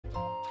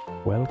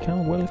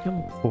Welcome,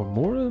 welcome for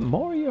more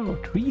Mario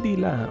 3D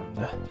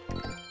Land.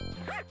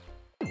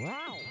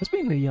 It's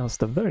been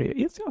just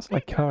it's just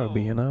like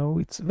Kirby, you know,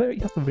 it's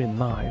just very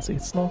nice.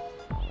 It's not,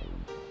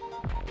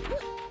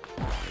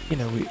 you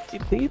know,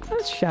 it's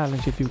a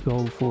challenge if you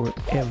go for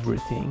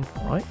everything,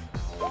 right?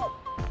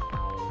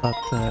 But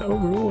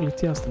overall,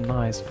 it's just a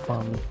nice,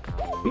 fun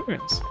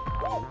experience.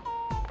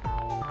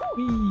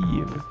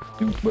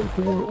 Suitable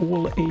for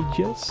all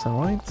ages,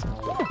 alright?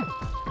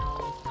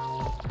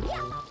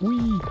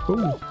 Wee!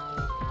 Oh!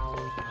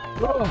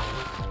 Oh!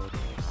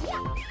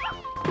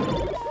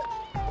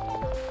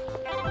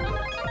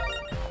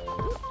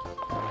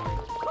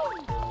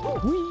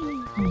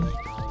 Wee!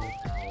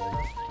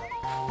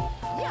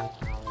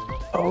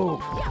 Oh!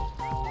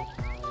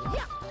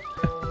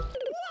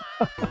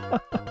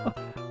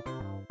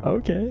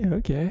 Okay,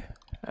 okay.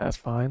 That's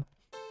fine.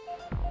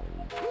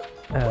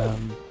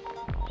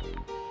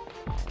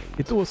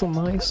 It's also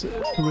nice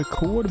to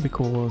record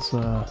because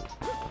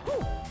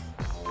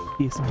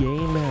this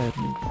game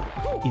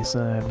is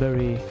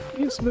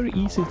very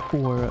easy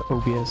for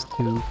OBS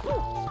to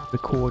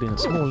record in a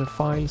smaller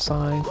file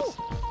size.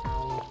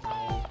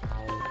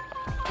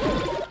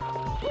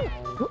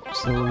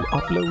 So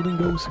uploading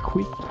goes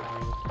quick.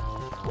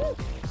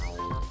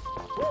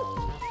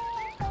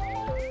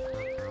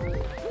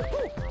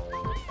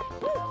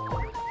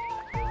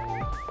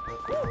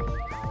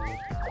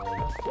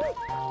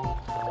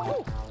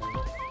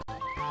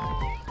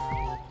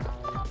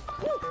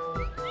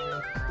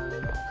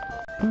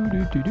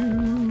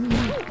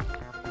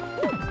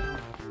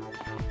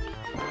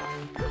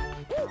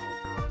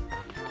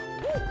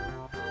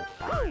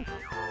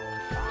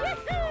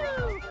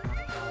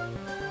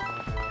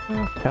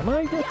 Can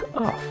I get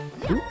up?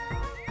 Ooh.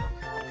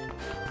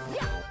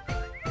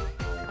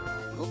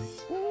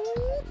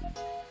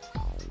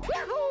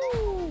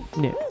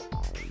 Yeah.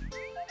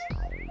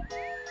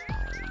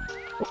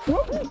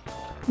 Whoa.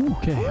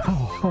 Okay.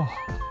 Oh.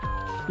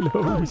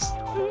 Close.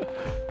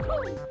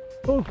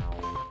 Oh.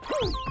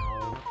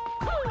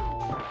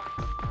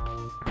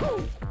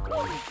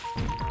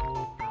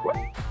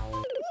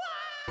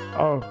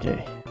 Okay.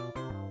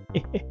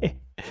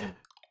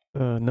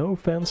 No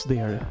offense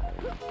there.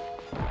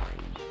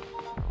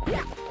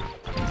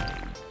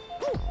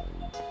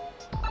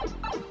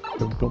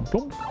 Boom, boom,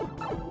 boom.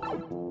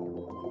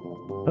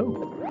 Oh,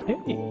 hey.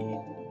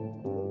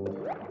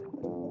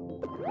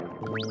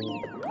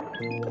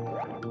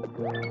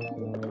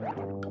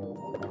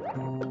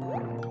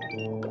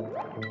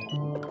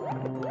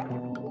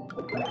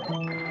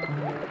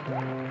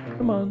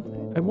 Come on,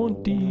 I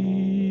want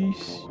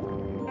these.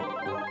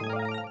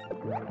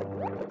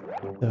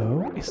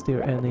 So, is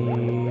there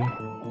any...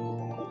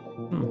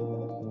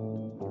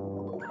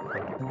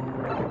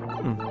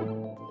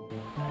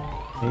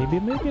 Maybe,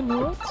 maybe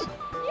not.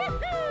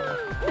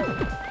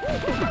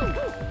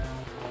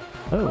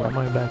 Oh, am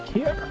I back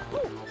here?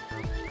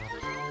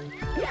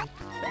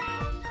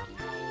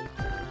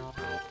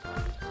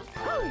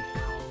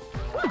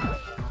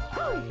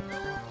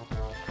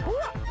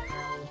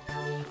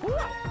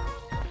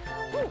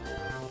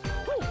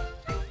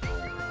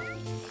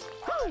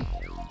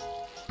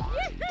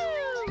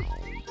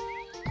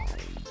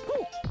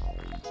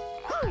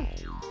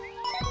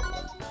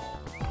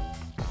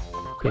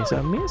 Okay, so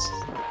I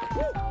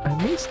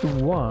missed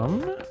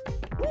one.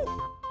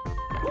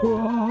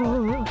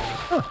 Whoa.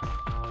 Huh.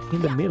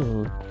 In the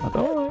middle, but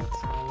alright.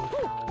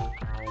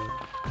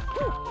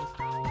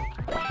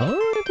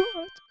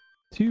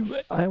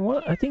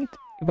 Alright. I think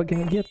if I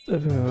can get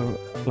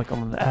like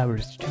on an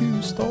average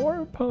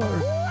 2-star per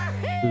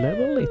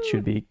level, it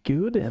should be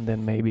good. And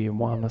then maybe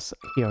one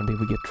here and there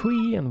we get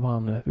 3, and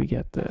one we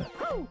get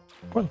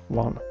well,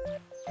 1.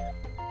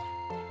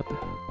 But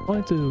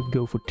trying to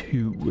go for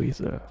 2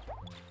 is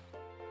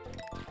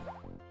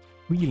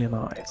really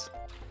nice.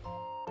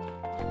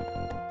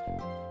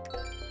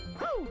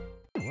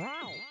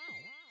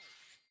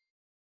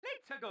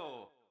 Let's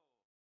go.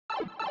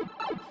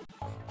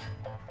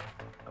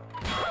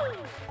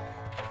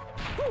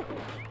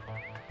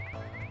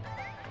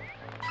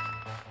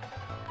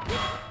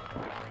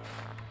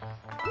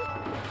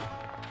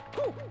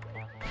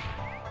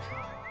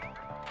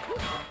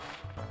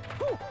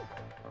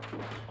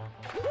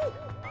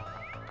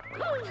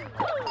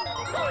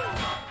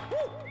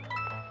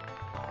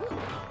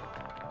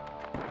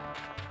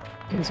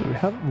 Okay, so we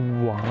have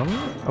 1.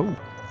 Oh,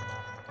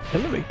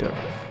 elevator.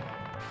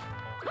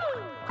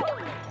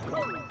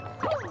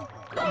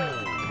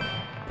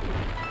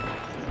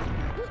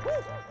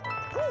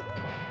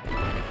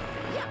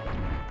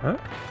 Huh?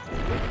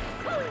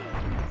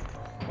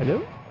 Hello?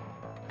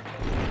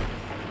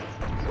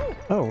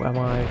 Oh, am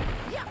I...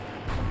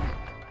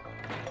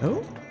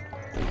 Oh?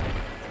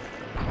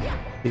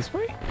 This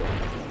way?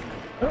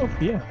 Oh,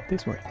 yeah,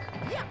 this way.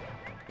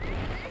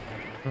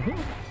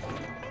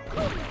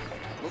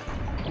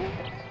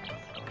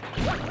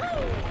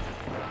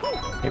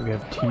 Okay, we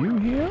have 2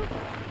 here.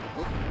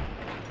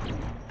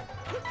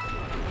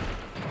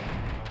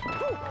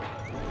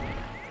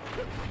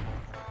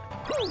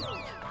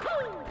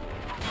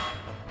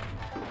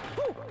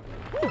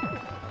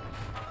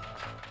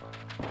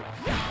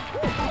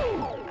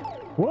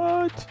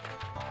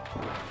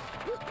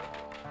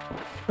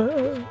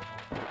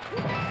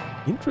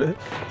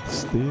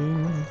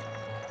 Interesting.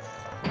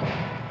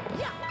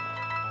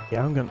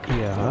 Yeah,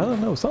 I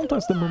don't know.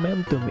 Sometimes the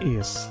momentum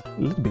is a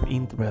little bit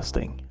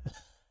interesting.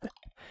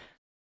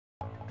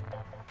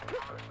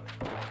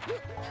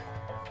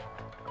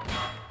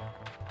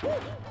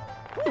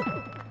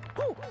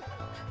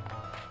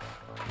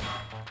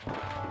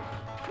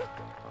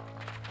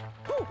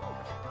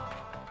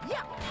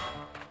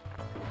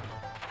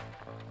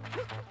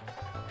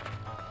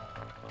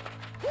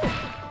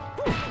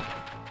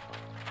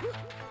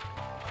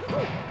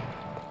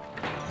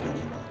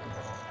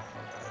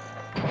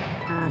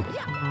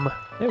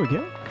 There we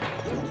go.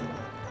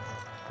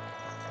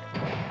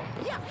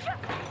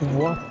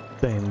 What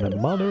then? The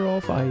mother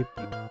of I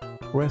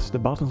pressed the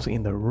buttons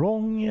in the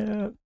wrong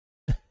in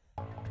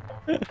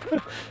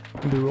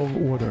the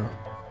wrong order.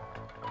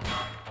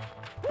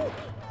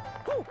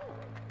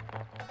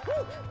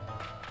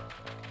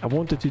 I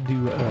wanted to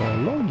do a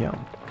long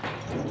jump.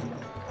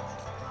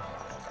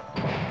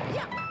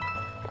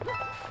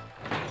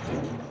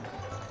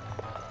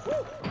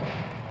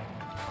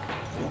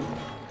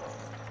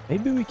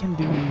 Maybe we can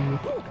do...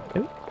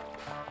 Oh.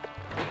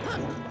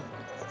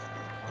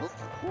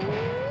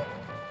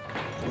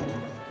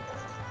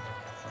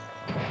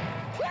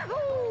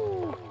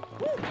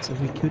 So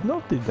we could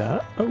not do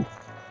that. Oh.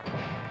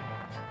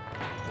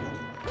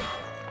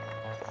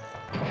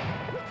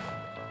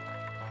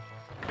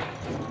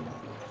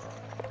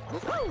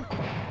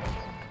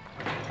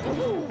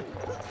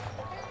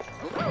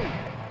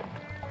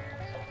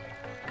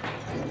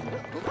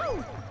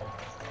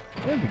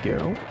 There we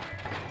go.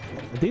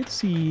 I did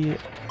see a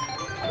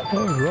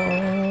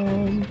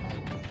run.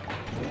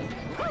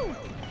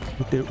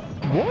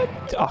 What?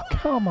 Oh,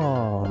 come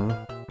on!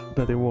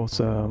 That it was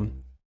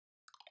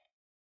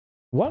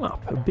one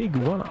up, a big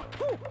one up.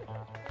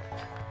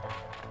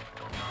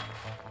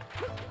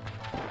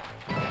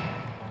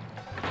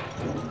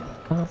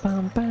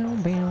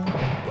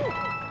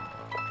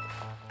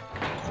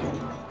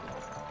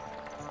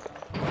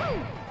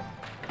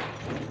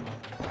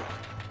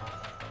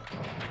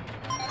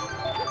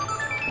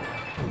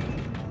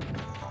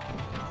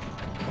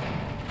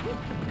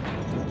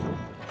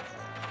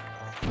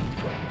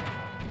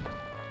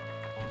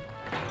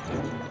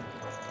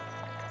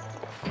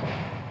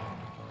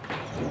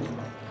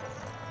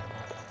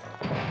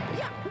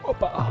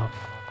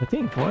 I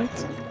think,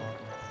 right?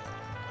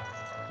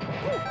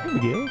 Here we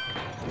go.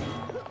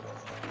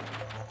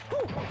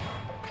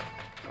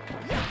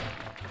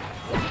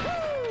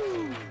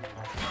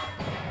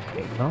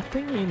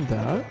 Nothing in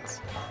that.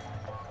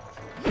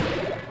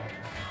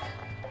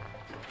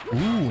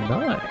 Ooh,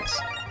 nice.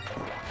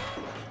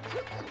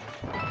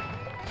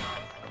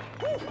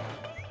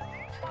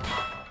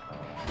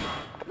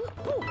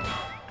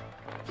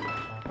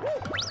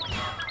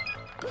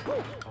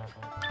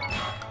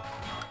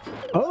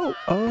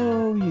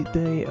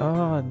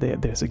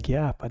 There's a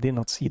gap. I did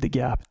not see the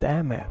gap.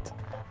 Damn it.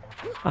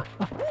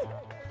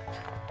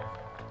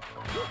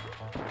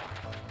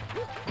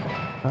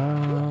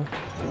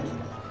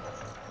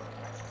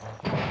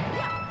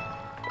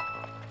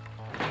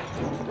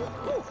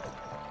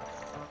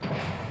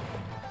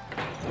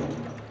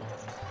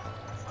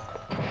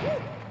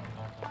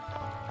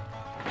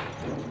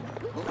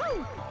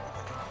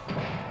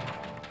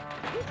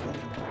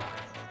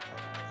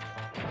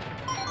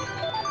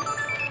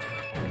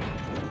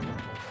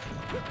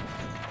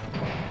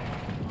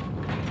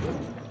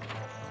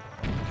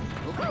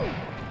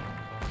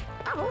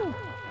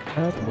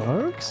 That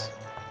works.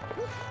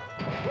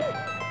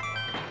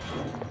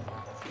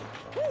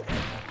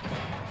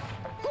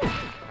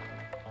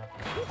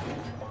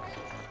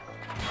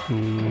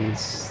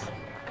 Please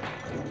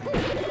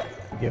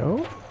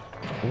go.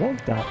 I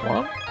want that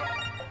one.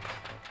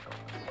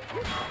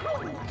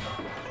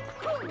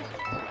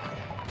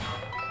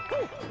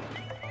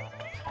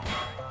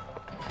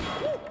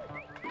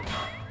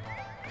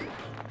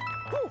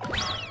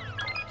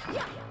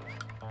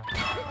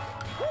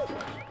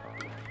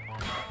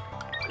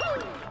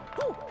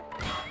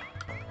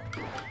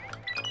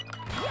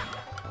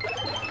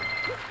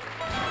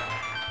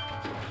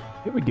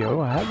 Here we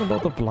go, I have a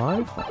lot of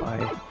life.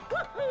 I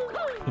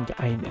think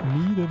I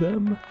needed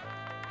them.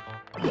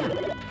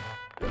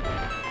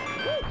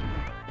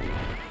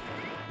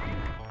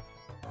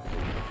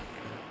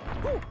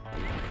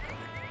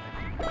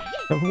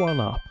 And one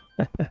up.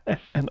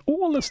 And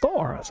all the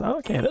stars.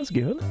 Okay, that's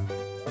good.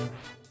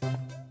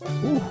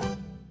 Ooh.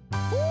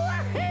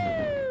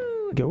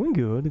 Going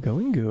good,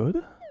 going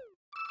good.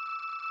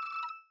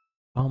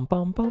 Bum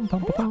bum bum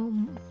bum bum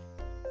bum.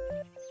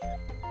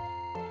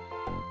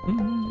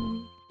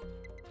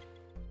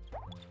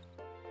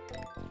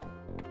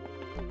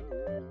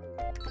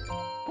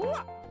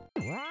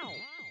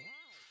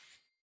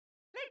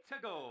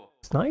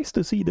 It's nice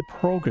to see the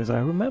progress. I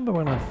remember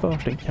when I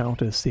first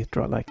encountered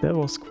Citra, like that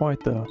was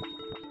quite a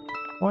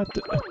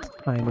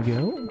time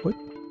ago. What?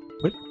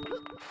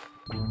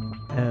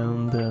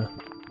 And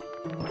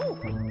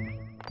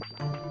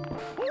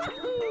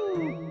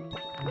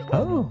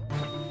oh.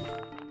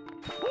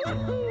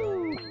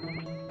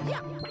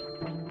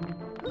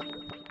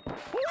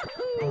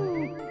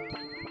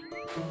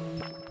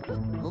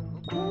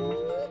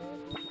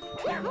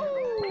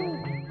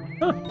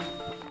 Huh.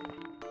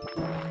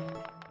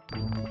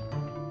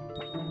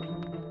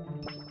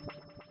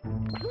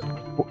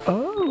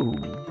 Oh!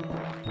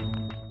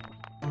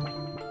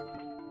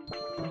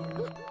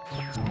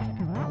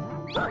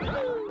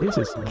 This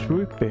is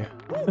trippy.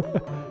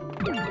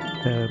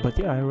 But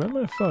yeah, I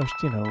remember first,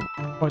 you know,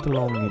 quite a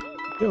long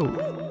ago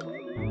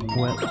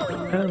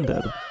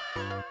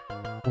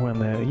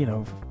when you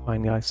know,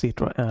 finally I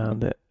Citra,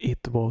 and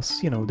it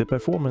was, you know, the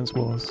performance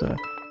was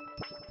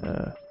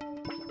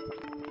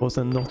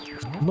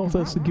not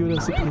as good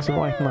as it is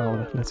right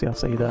now. Let's just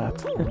say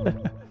that.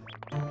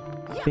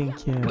 I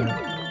think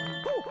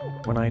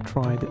when I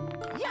tried.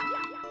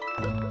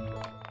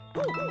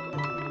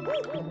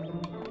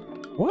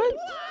 What?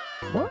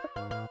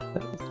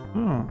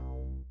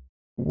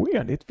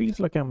 Weird. It feels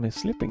like I'm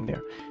slipping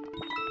there.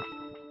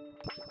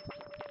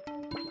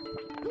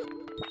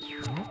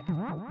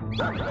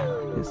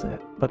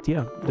 But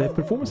yeah, the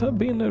performance have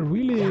been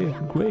really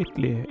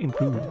greatly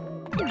improved.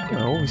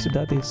 Obviously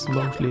that is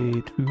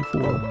mostly true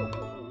for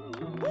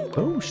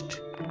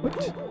Ghost.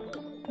 What?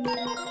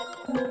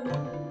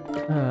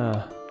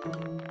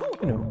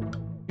 You know,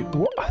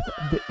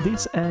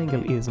 this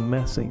angle is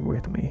messing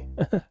with me.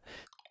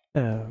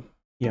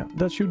 Yeah,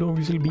 that should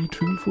obviously be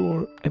true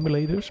for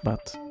emulators,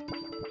 but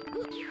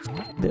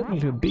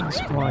definitely a big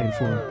stride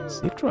for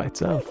Citra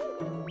itself.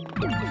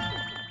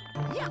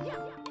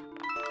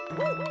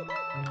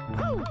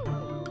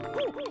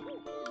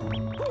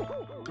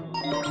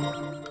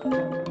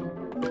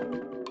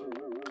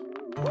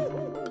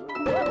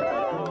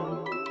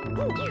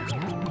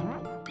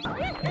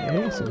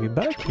 Okay, so we're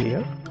back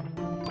here.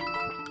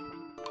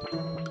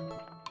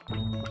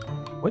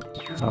 What?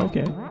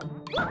 Okay.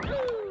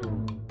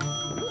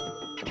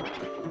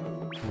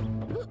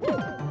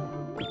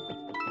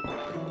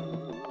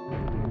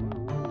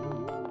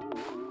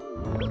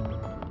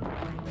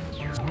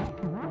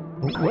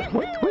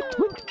 What?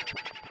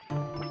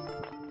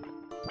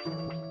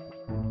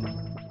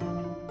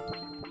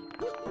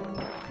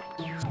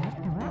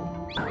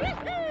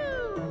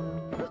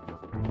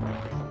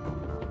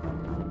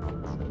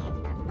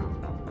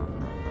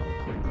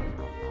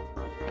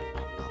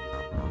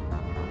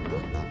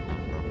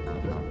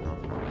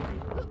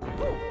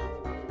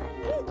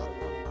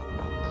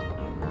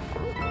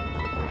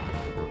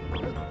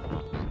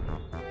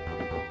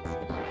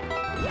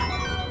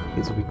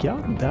 Okay, so we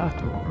got that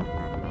one.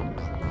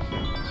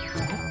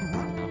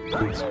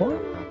 This one.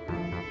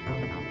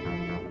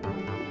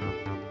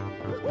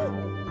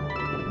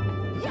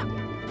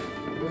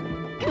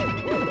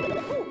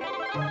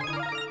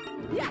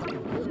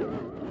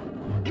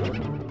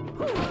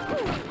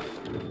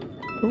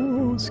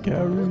 Oh,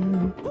 scary.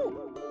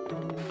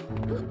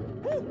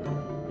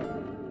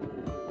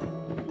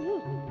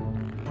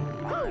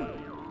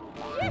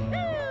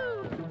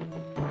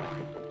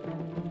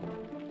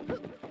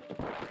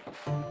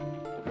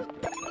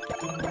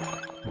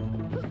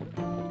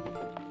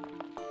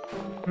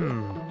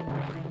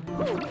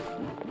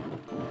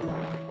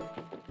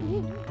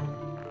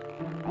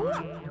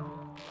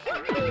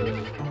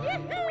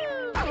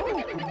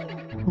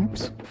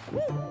 Oops.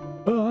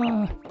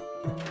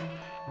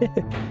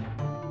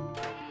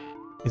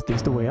 Is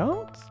this the way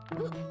out?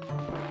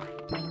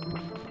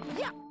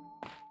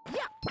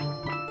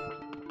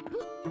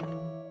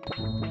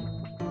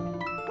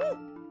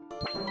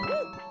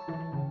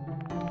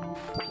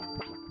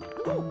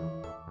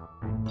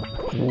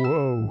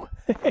 Whoa.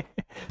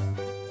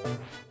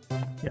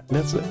 Yeah,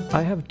 let's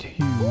I have 2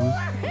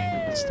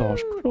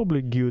 stars,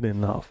 probably good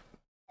enough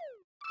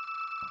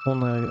on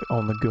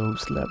the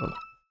ghost level.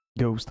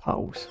 Ghost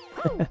house.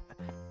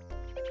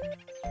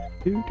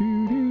 Do,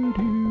 do, do,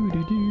 do,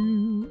 do,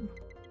 do.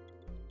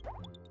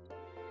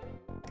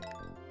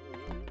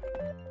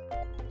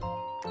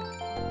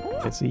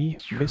 Let's see,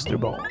 Mr.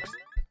 Box.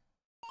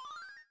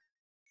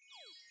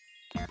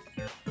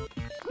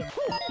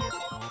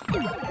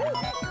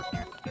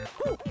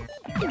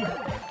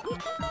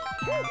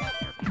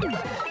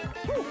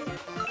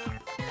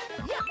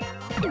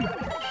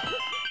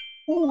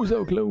 Oh,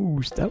 so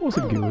close. That was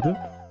a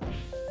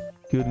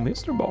good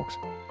Mr. Box.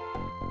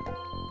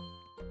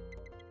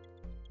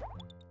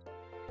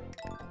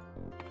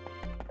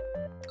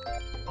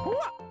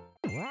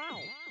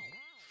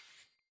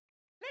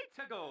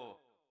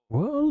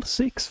 World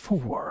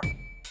 6-4.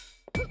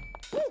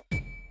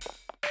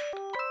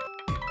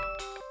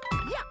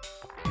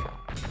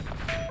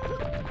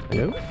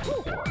 Hello?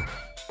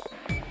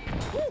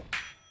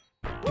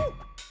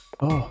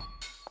 Oh.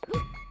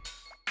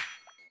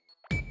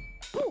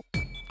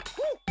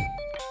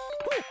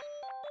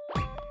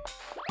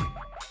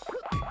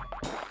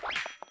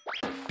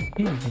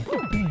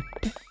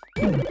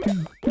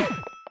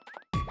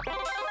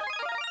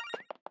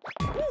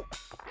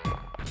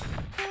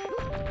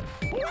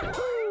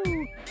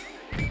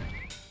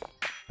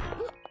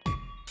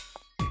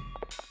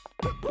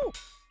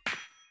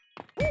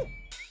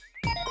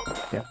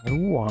 Yeah,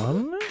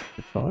 1,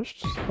 the first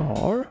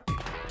star.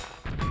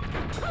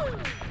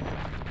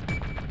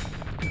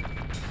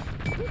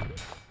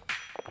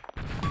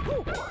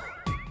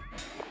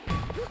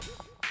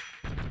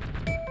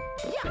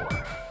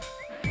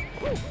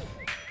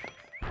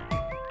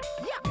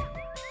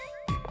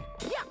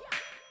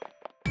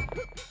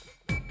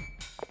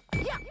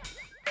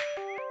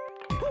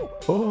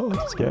 Oh,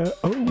 let's go.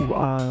 Oh,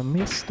 I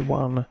missed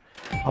one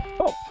up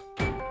top.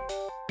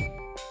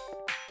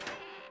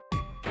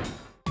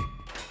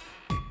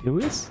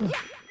 Lewis?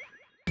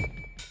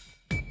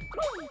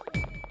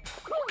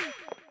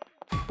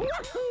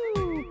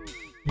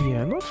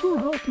 Yeah, not sure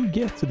how to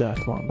get to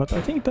that one, but I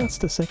think that's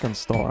the second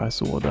star I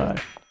saw there.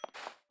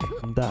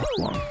 And that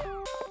one.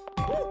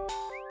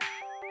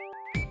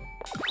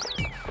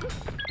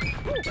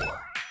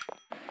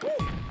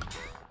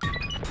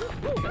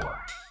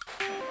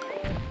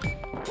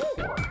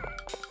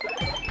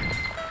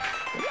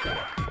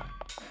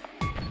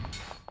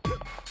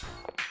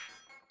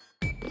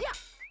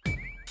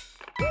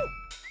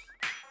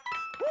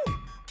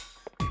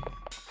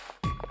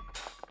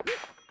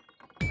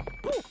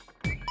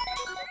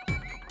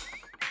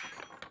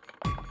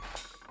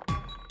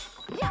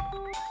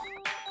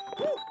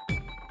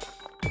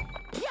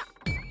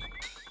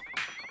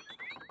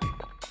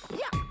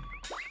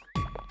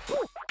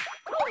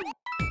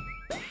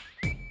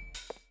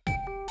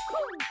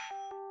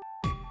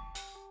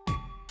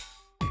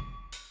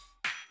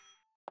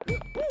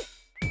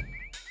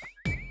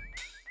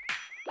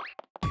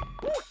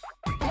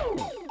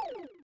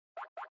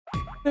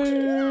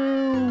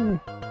 No!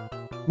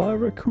 My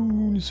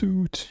raccoon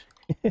suit.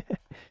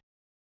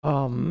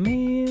 Oh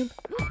man.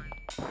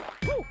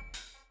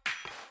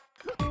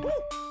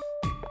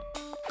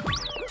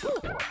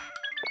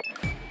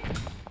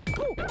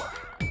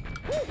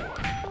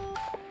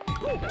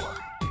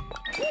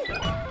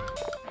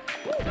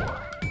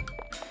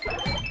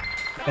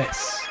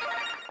 Yes.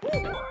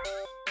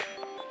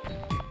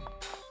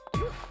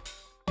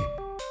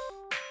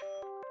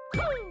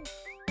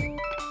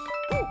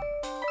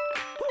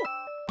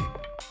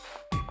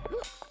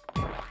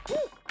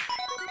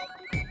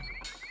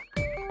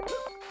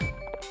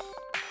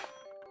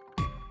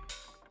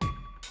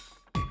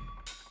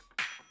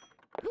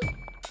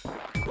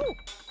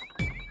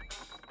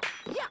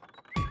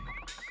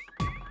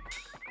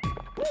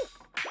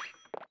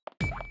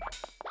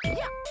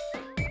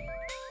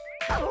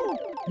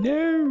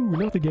 No,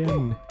 not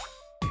again.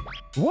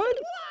 What?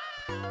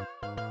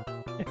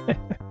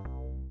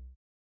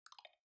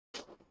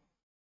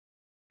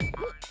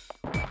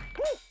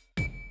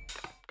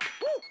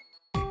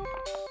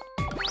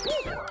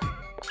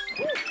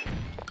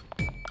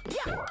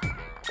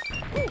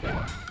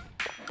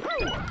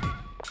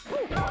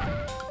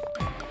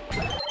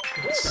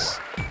 Yes.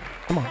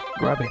 Come on,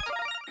 grab it.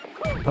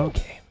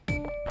 Okay.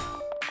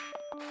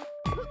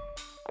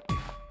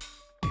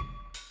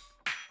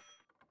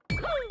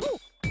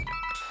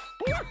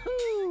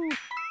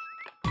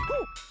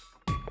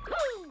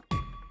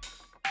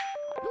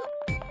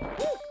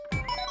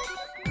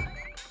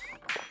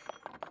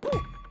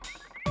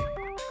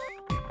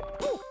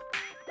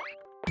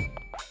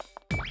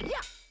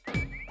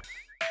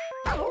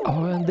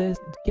 Oh, and this,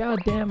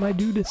 goddamn, I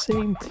do the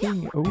same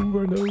thing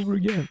over and over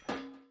again.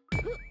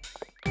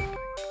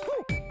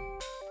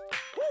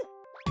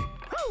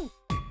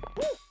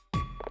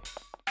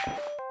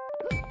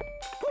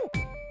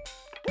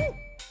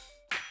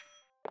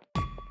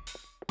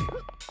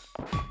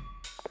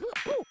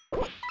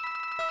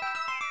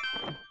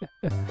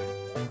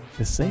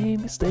 The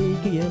same mistake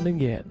again and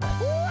again.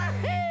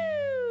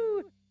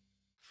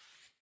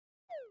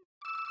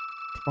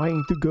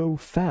 Trying to go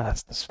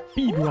fast,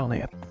 speed run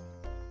it.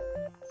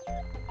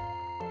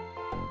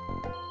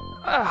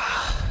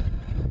 Ah.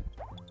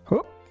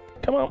 Oh,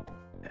 come on.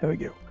 There we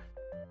go.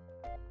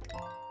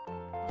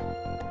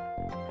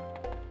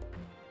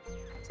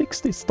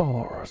 60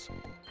 stars.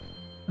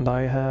 And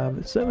I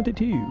have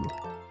 72.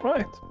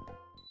 Right.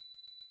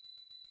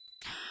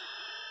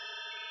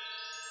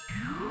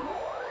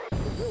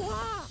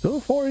 So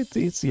far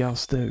it's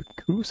just a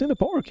cruise in the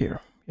park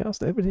here.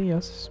 Just everything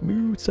just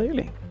smooth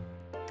sailing.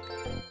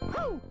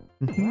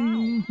 Let's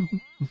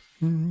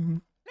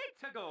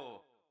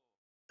go.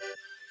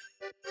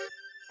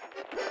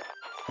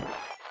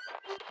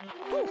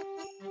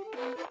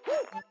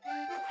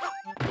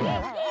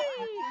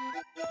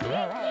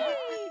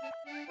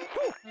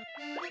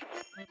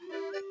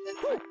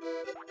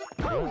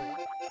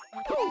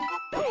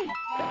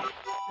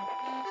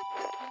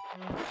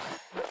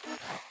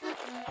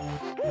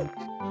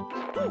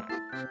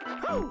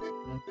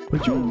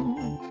 Would you?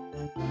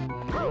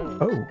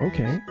 Oh,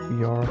 okay.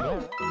 We are.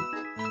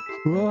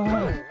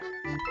 Whoa.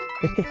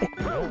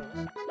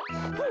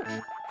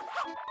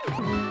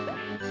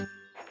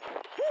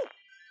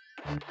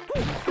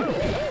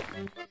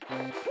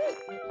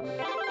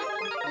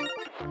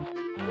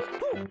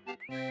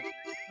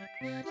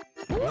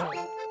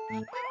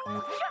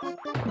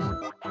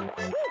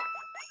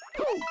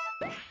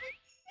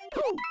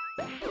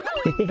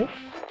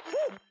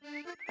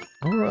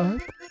 All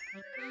right.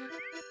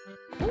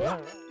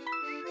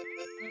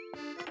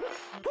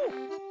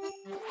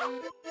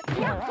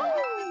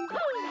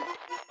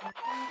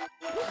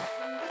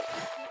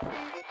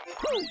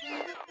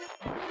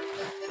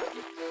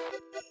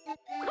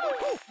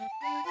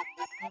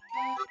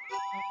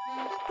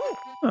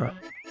 Huh.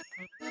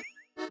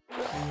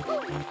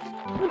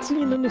 Haven't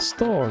seen any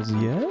stars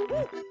yet.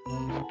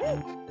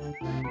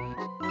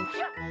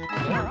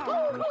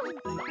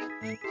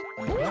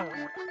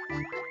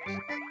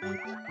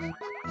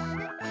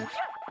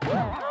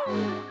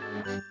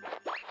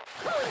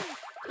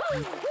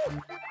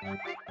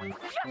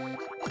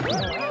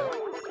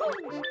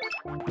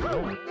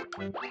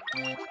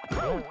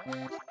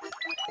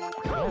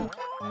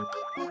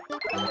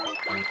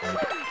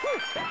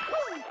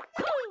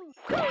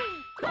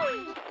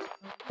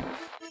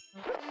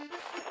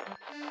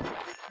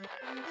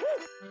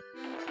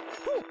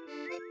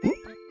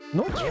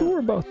 Not sure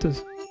about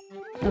this.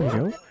 There we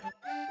go.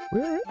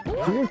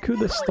 Where could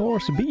the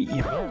stars be?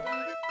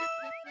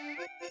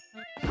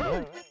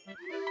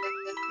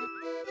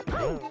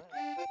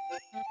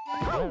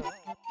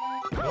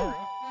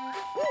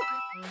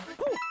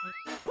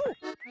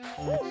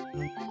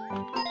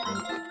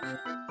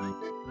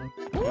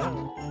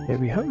 Okay,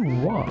 we have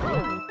one.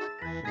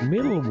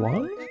 Middle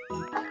one.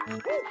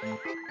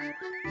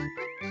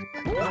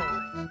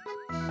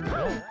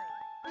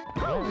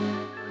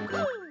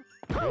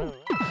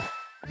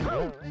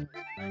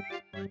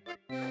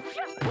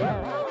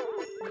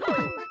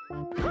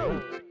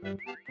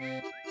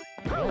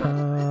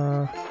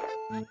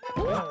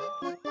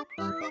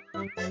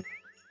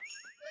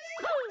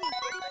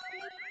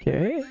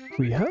 Okay,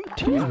 we have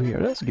two here,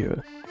 that's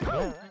good.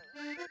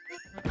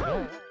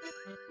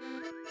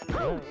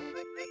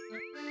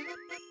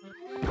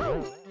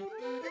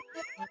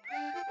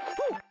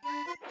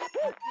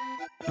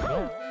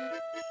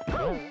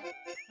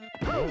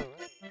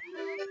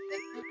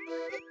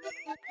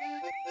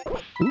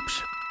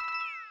 Oops.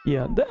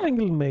 Yeah, the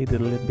angle made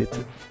it a little bit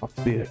tough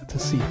there to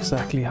see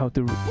exactly how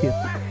to hit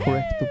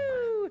correct the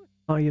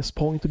highest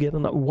point to get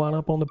one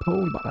up on the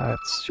pole, but that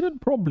should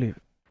probably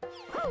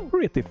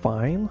pretty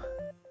fine.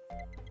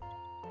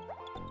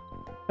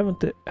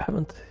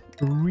 Haven't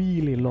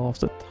really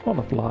lost a ton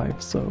of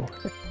lives, so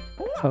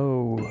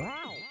oh,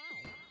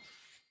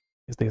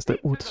 is this the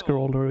auto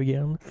scroller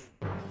again?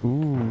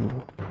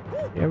 Ooh,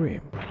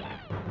 scary.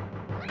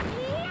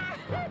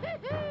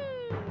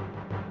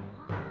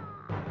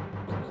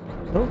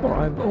 So far,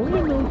 I've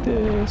only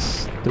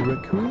noticed the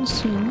raccoon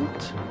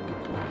suit.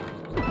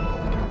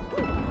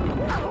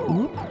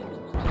 Oop.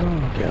 Oh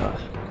god.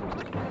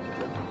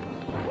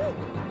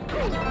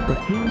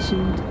 Raccoon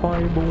suit,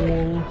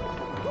 fireball.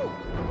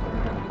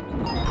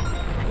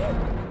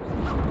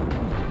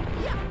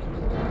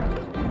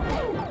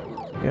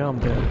 Yeah, I'm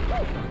dead.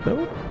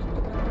 Nope.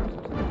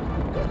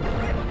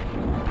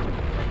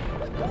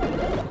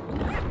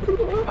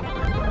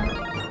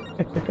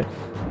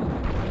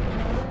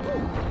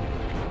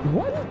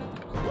 What?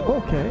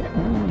 Okay.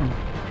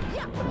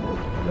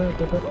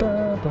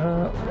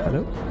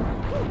 Hello?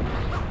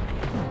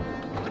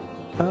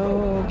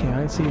 Okay,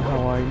 I see how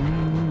I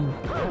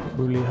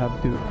really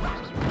have to...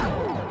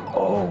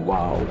 Oh,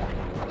 wow.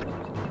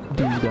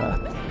 Do that.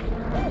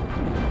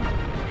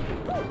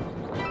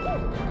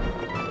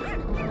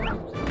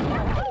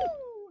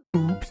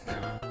 Oops.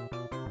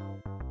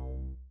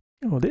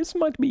 Oh, this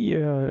might be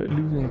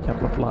losing a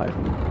couple of lives.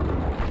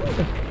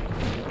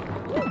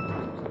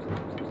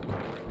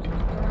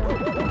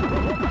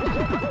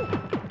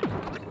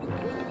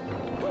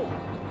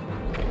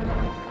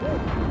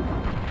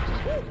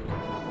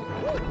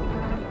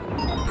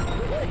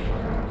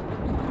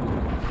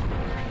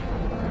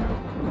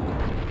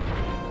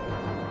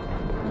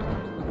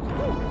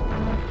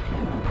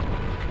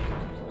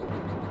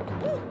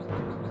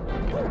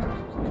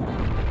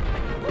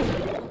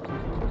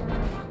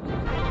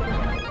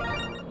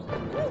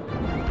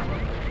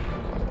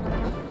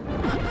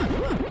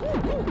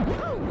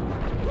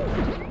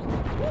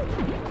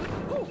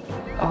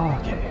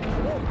 Okay,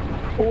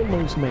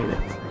 almost made it.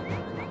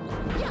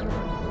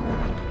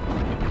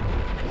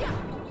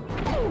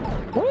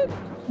 What?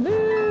 No!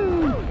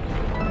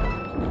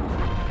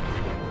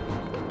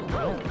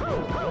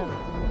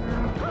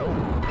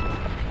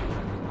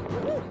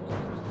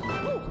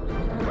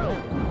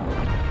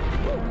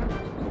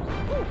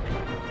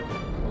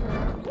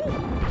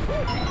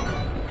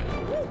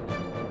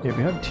 Yeah,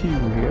 we have two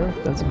here.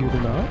 That's good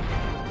enough.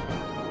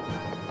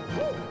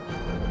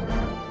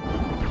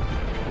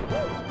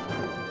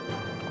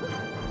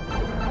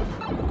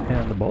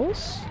 And the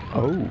boss?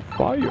 Oh,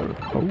 fire!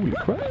 Holy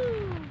crap!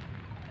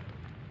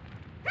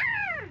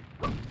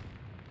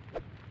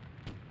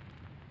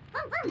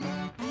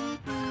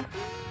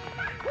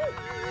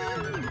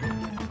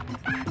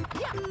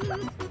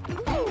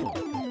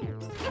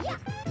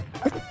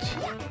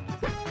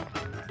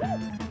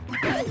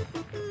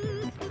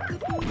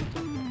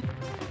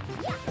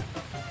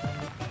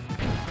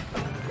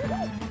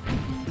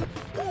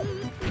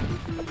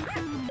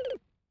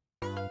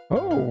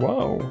 Oh,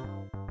 wow!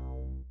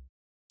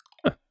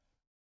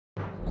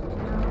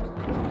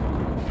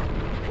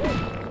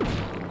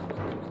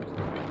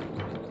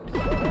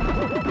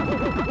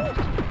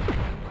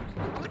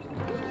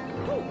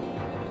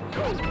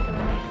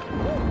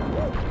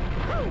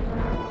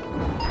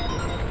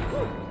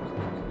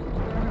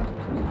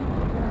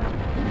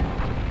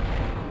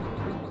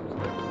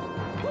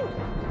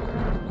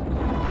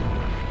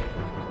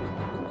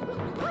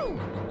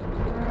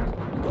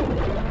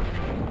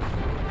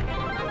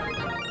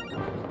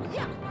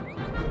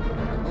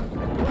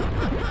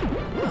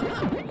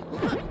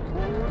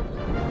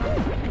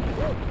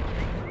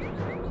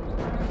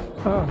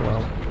 Oh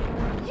well.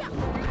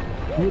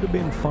 Would have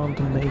been fun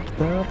to make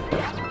that.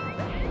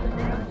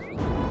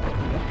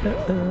 A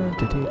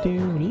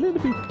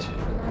little bit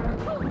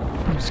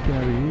too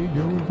scary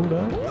going for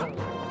that.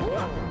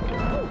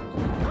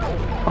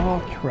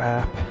 Oh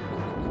crap.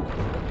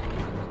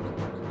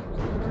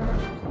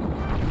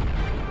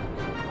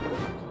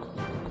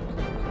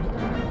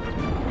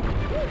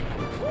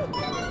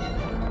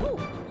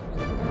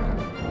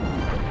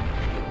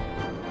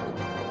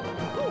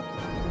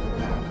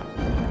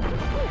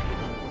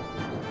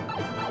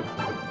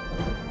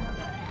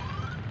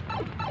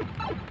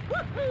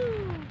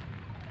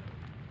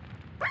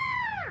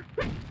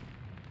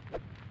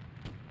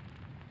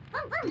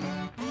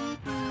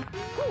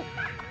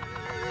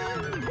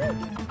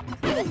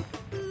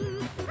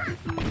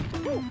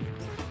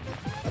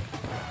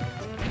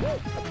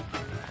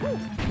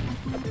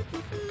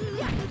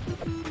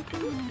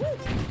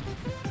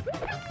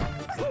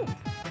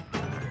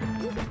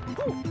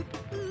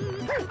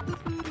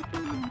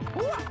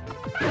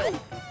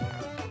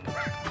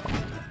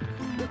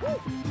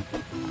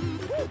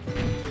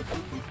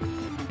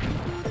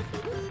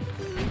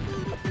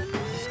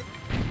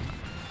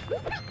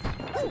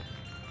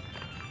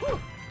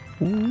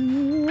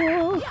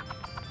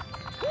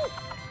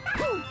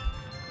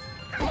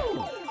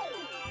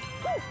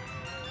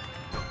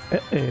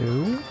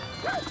 Uh-oh.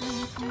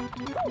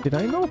 Did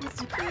I not?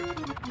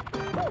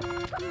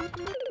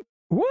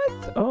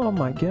 What? Oh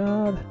my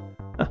god.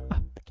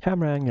 The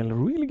camera angle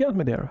really got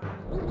me there.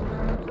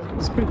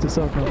 It's pretty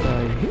certain that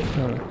I hit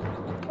her.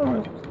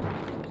 Alright.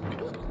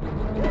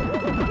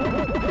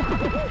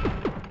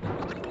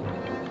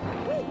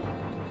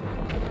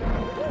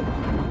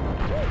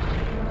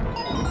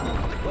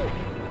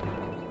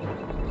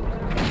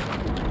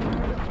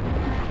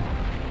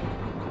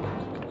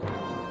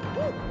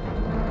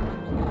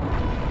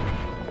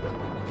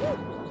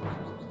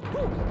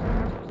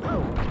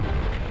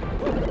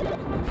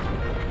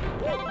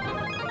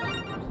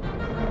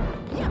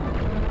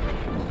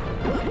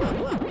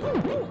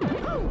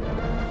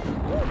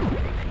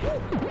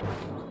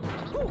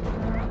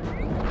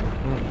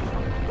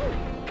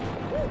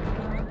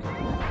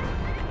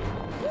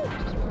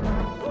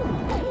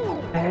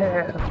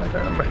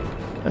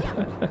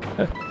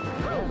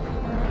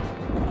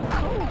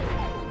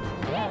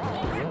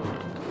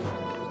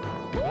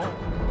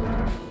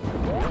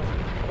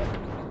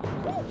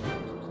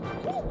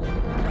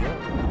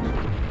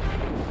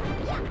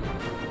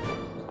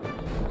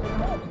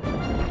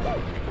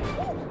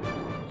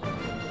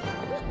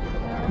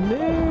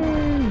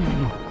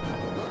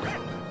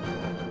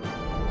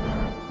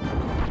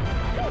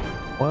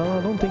 Well,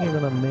 I don't think I'm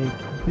gonna make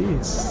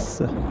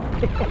this.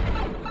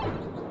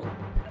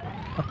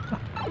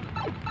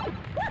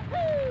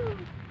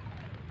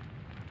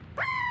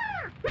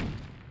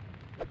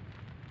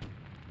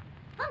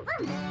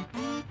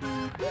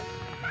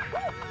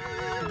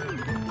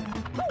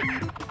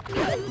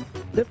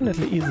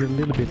 Definitely is a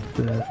little bit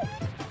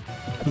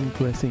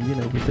interesting, you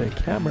know, with the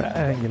camera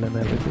angle and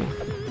everything.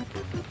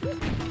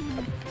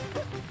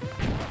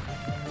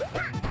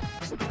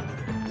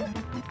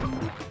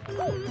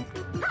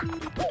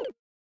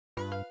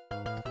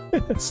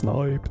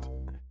 Sniped.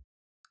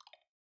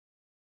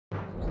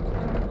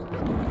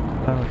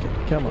 Okay,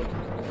 come on.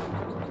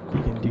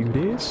 You can do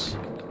this.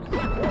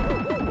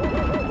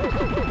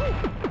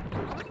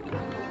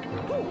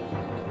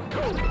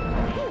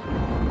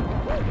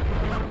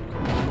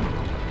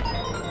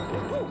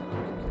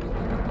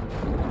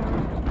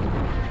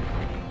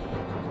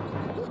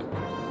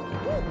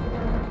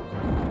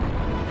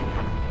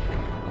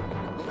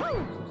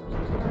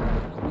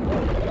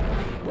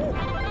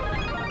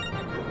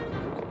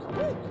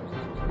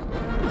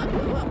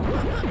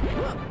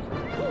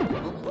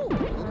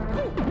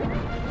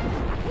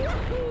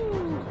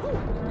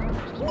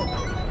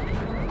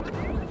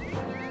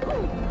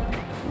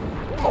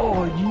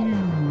 Oh, you!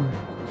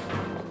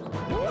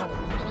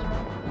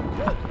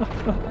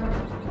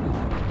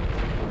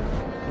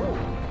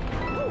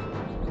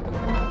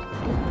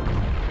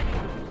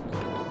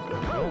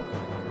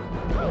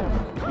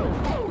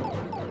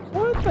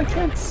 What? I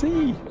can't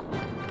see!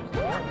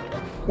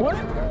 What?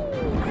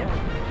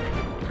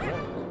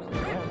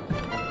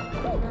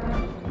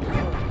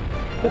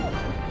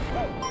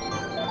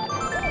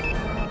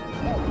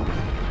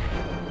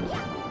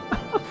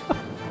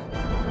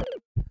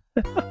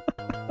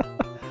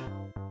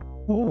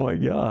 Oh my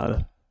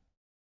god.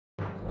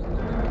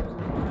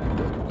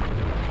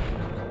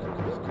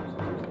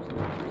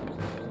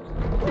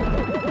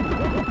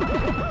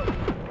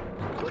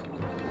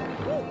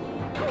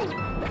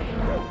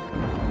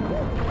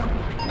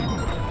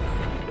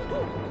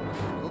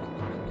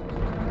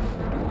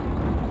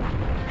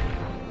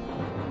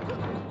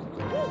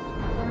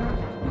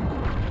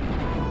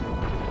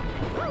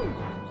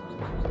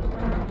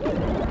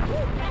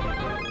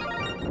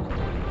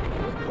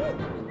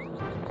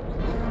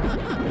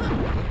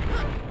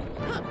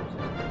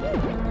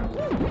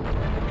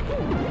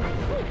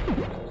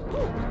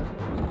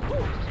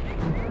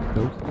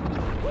 Nope.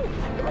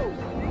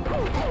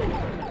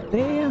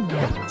 Damn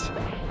it!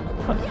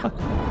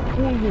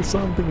 Always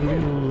something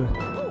little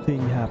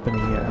thing happening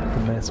here to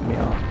mess me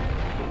up.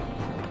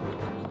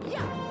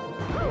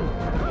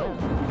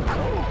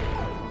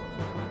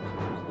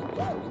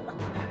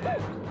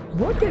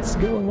 What is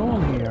going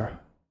on here?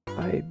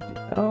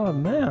 Oh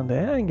man, the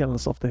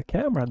angles of the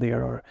camera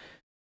there are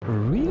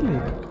really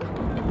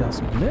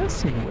just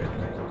messing with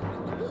me.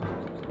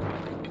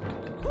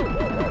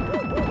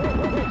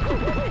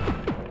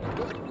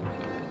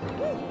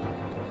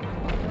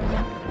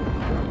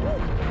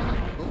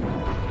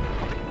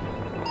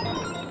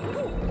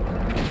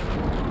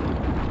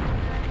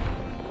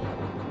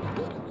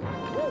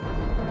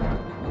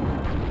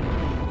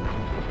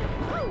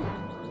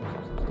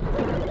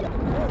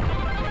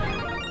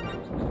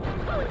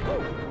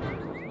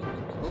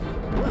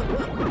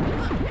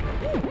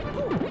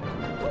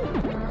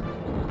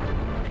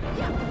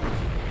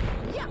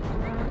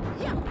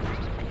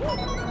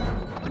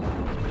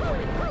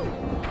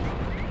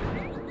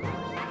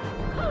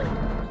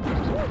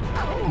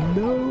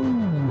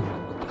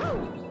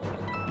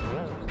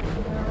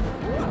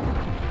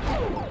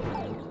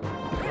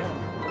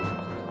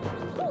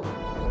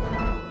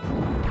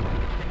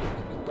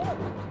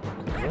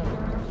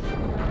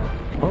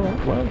 Oh,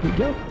 well, we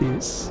got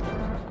this.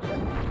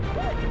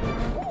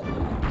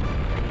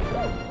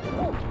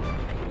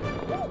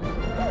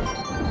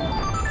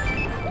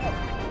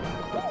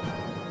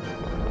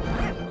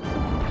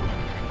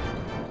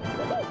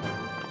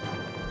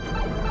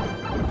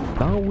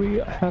 Now we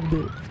have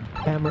the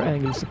camera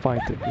angles to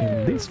fight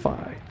in this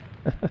fight.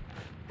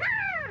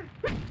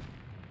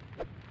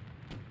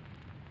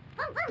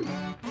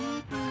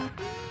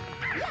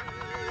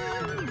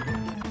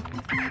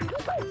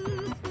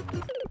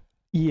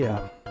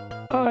 Yeah,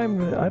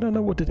 I don't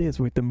know what it is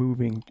with the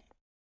moving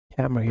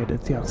camera here.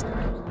 That's just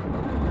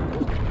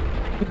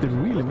it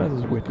really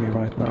messes with me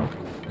right now.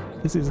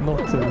 This is not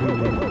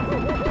really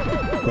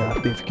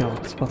that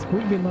difficult, but it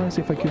would be nice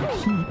if I could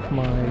keep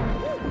my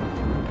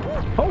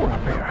power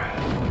up here.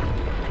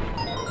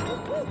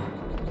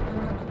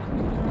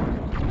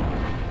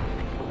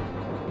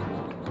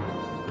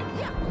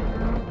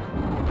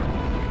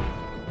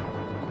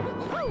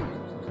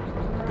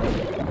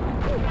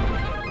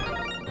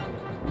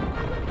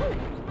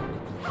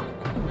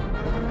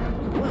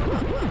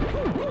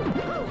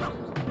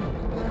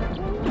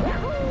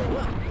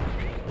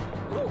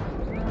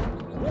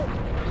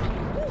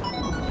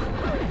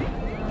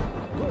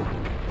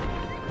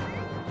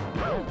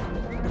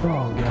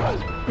 Oh god.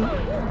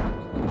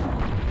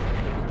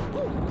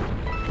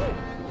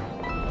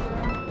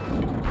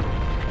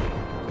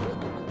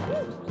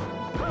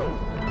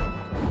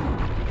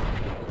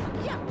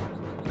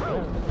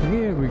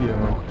 Here we go.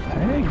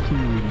 Thank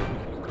you.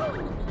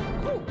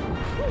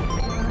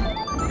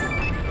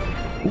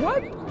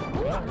 What?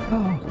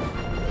 Oh.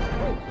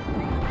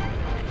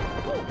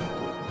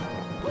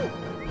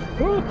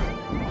 What?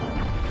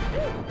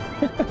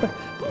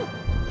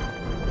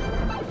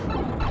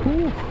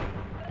 Ooh.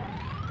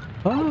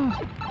 Ah!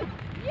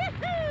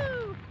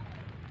 Yahoo!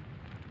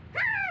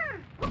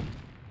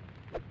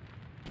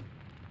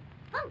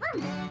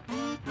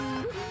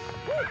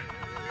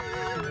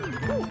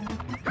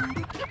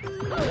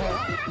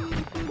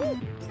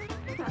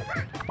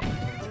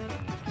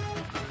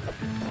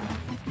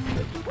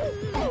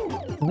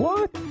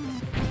 What?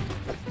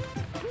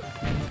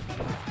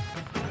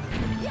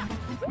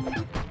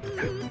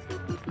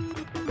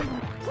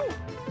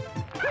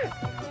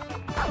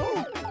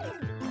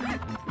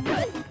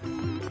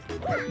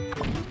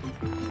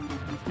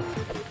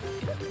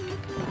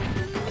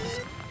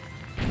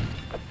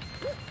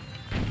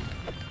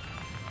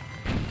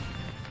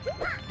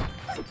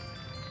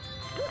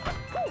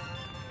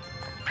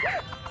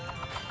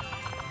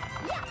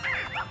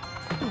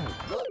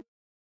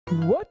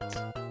 What?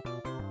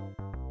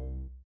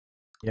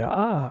 Yeah,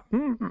 I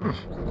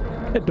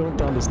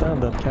don't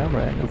understand that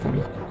camera angle for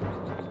me.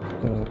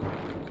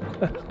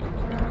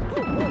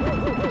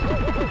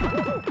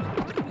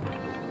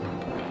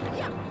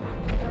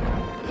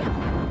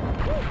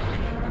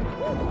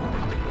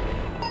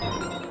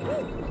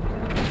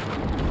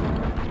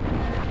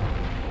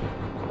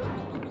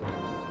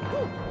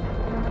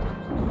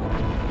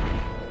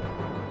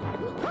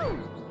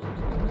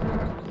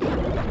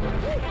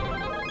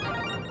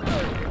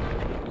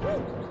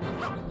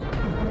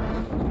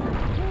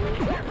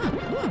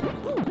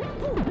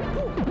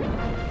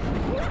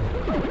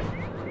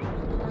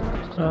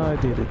 I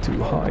did it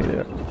too high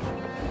there.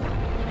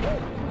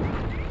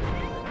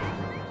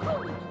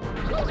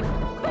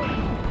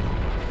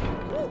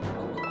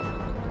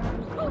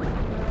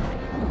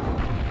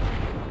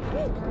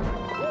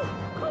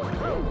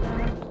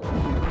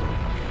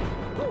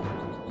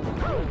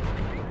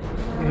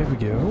 Here we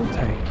go,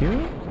 thank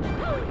you.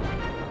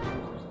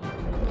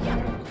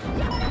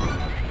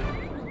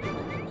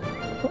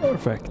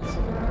 Perfect.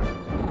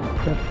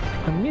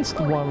 I missed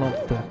one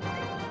of the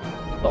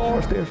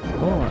stars there.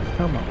 Oh,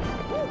 come on.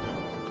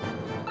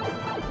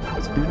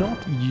 Do not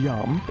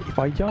jump. If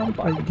I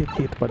jump, I get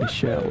hit by the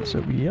shell. So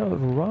we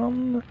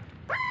run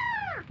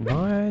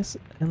nice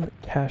and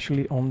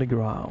casually on the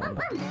ground.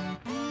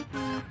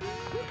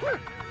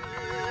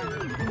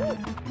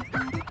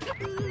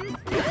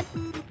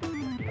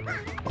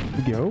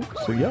 We go.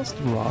 So just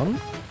run.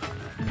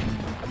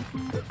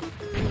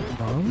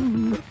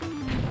 Run.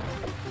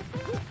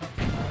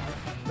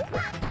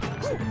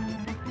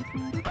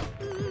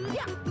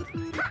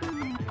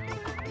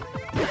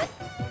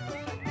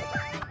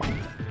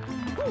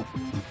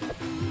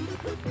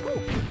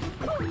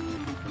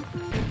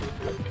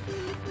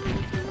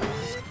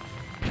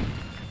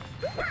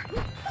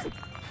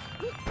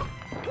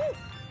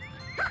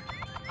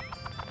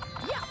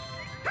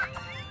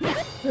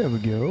 There we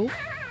go.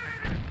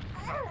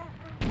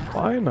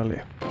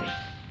 Finally.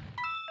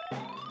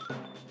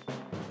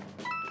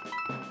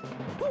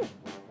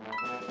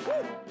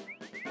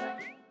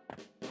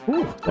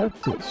 Ooh,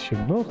 that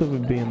should not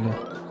have been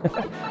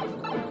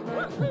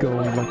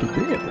going like it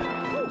did.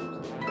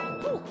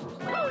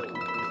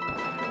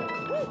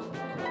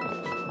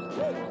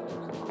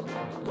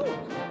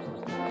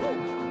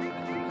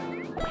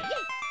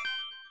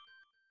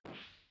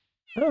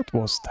 That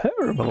was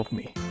terrible of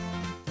me.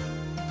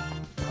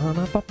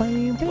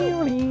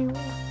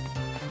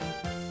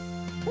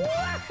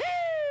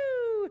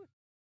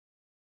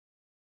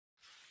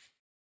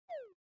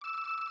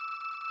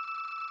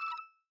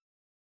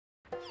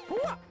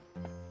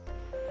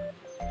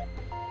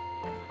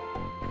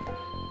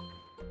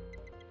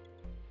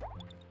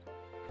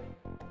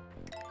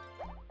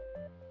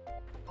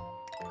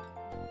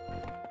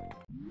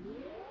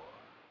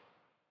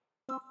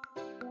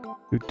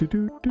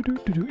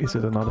 Is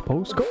it another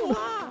postcard?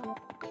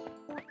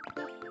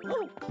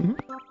 Hmm?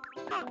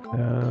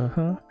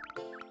 Uh-huh.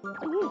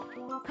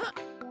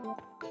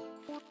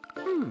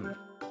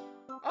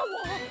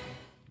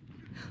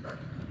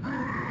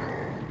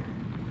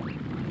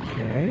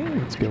 Okay,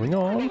 what's going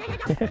on?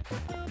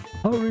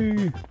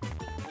 Hurry!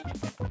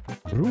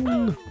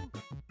 Run!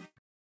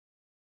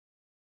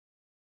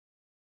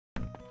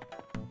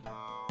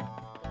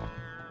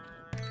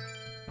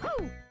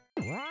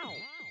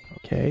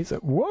 Okay, so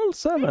World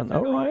 7,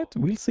 alright,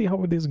 we'll see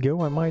how this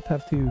go. I might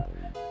have to,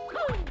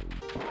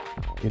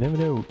 you never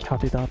know,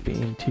 cut it up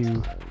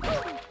into...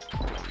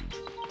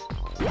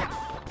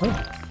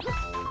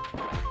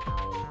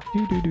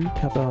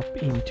 cut up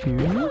into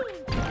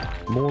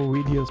more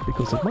videos,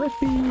 because it might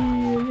be,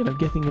 you know,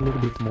 getting a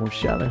little bit more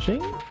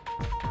challenging.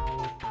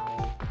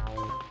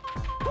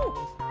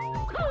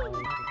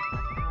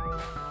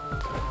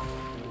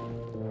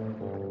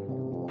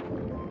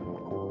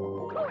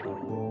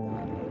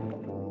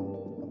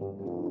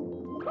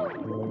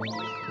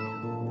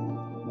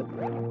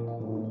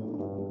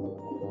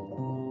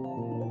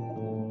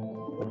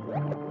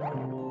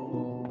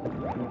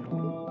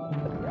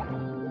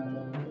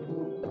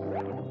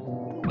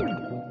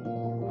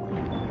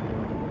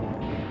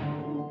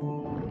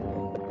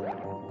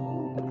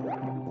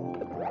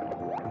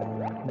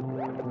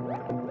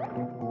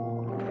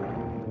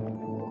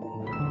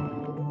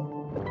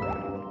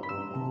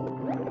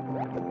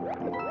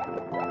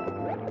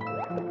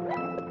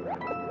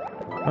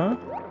 Huh?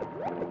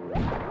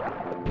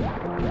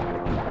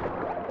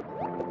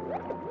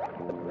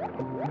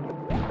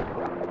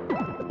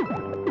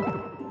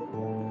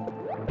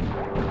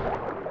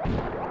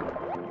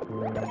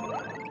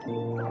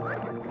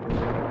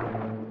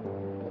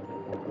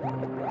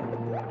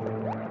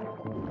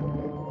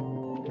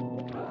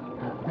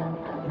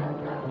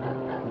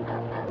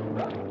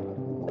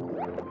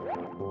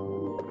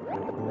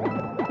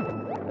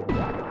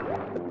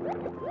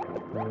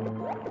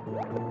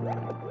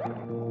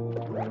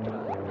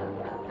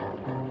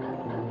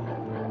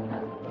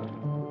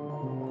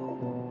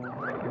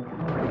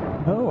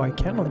 Oh, I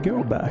cannot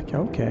go back.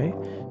 Okay.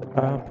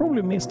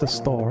 Probably missed a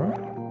star.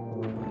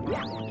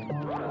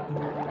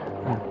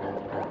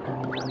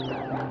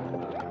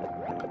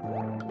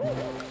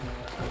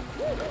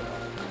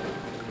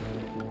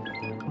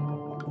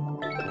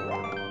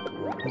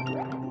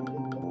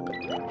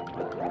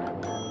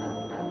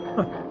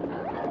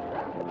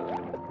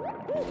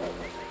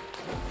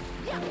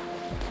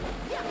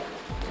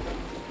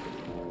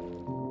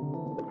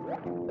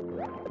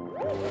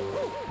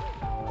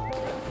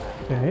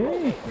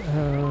 Okay.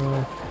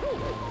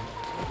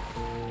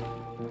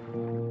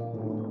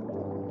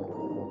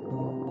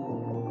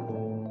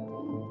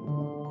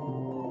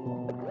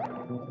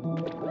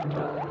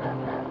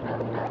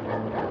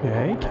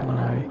 Okay, can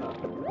I...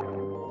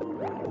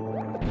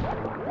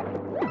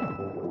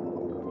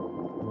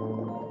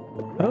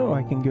 Oh,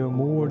 I can go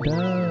more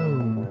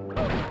down.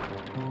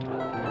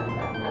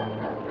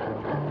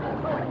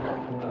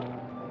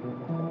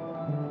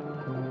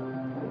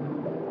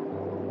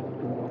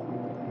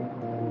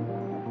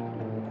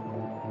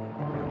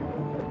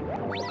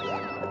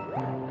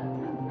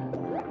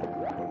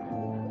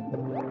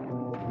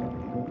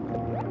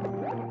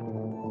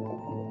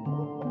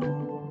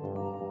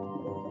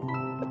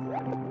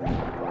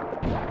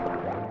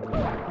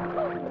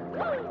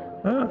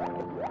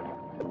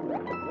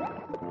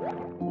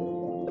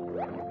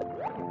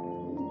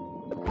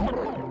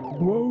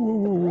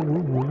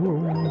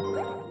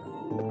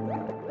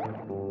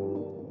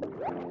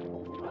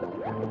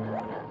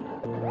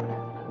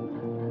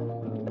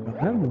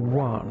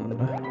 one.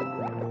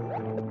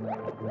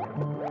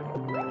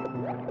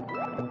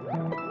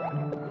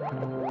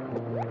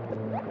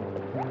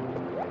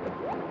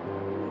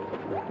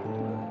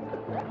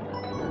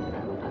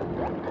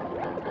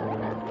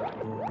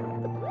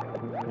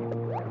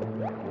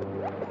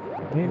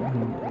 Maybe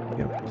we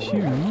have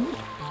two.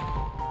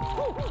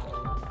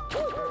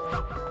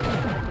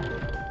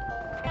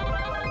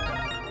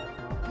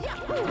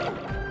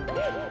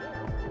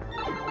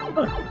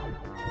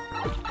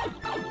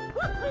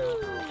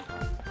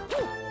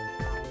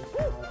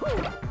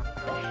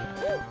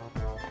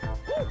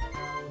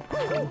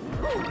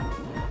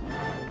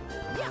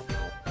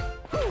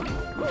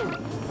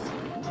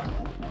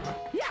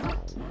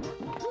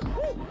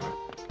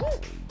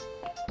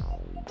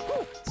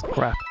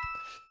 Crap.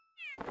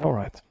 All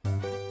right.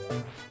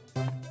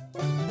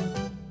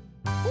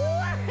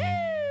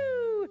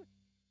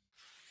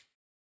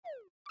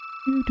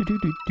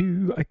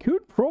 I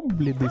could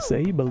probably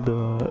disable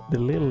the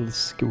little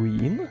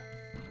screen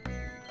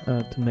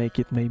to make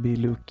it maybe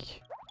look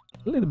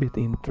a little bit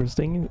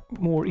interesting,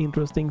 more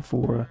interesting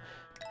for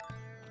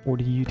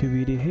the YouTube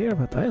video here,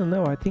 but I don't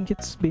know, I think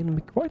it's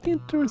been quite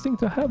interesting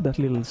to have that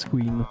little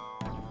screen.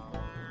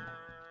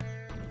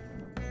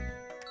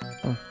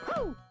 Oh.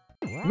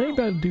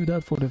 Maybe I'll do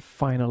that for the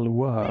final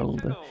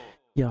world,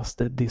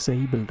 just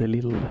disable the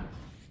little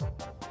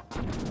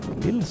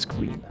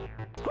screen.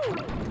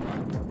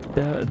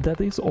 That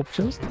is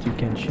options that you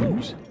can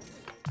choose.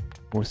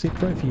 For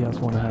Citra, if you just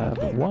want to have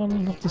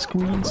one of the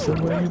screens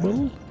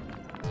available.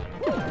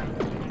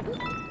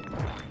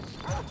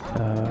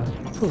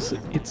 Because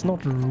it's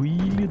not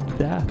really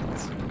that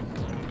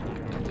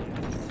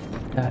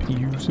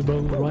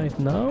usable right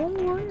now.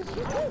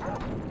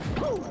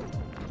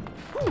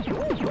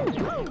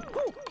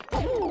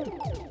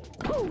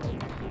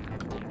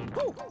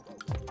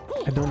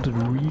 I don't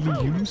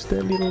really use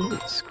the little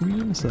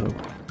screen, so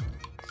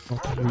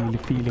not really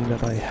feeling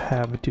that I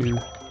have to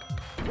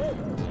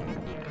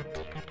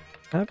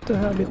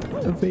have it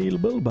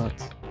available, but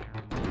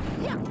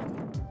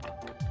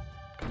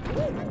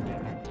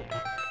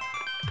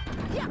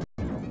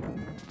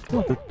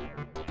not that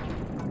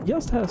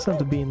just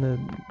hasn't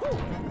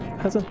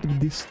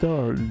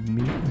disturbed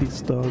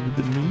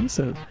me,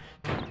 so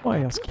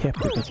I just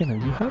kept it. But you know,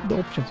 you have the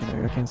options, you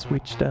know, I can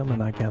switch them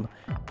and I can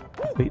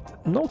have it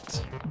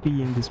not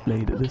being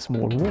displayed the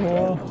small.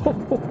 Whoa,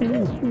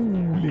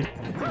 holy.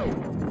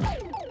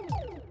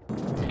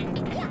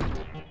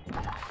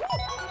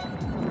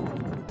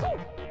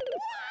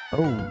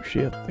 Oh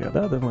shit, yeah,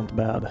 that went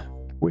bad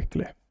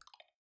quickly.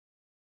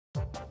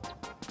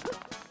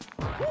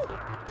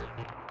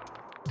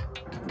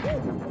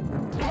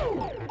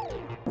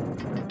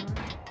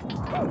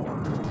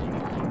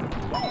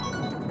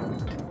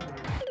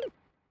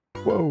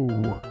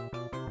 Whoa.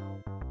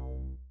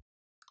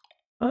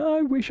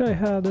 I wish I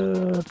had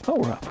a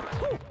power-up.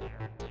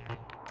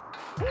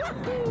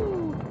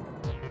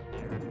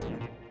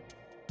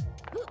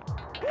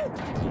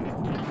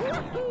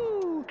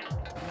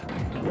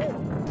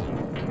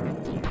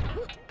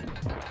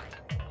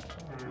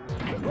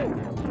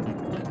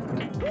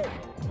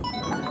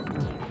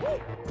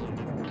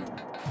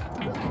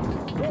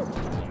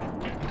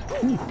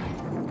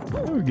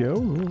 There we go,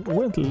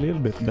 went a little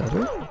bit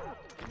better.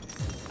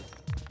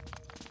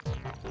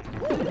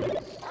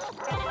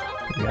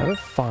 We have a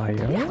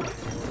fire.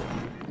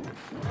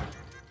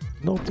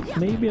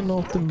 Maybe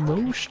not the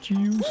most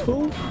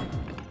useful.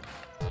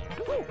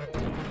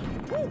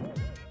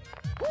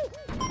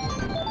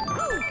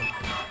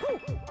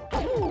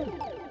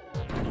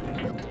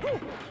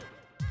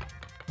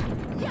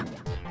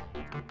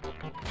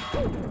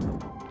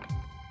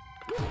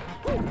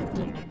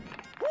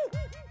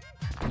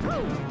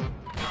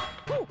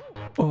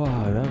 Oh,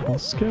 that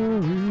was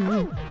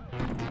scary.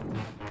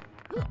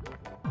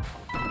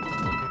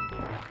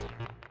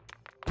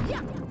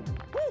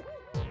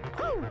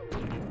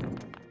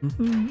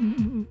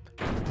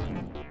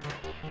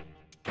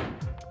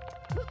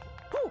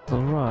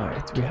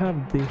 Alright, we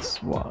have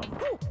this one.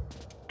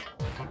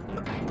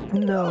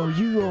 No,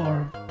 you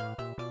are...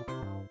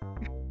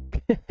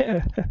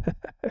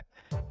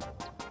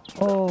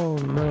 Oh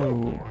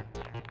no.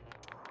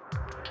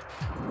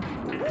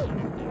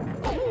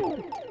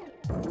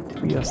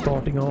 We are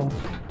starting off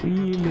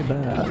really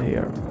bad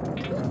here.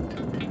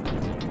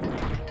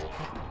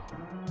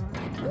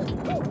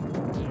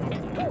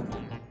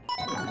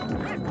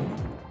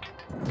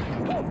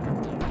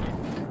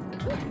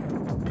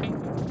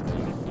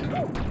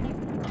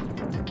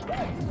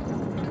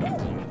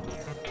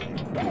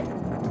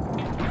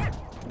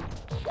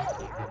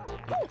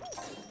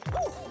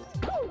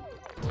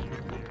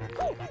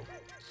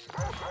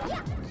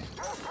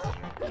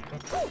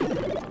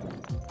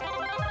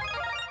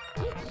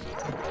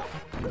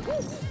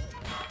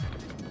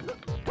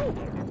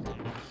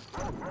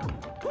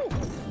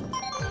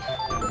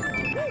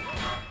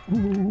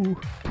 Ooh.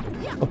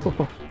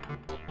 Oh.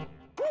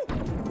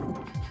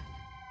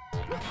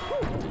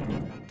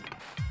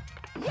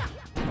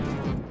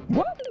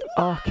 What?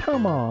 Ah,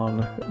 come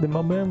on! The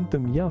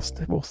momentum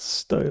just was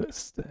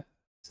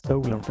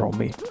stolen from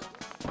me.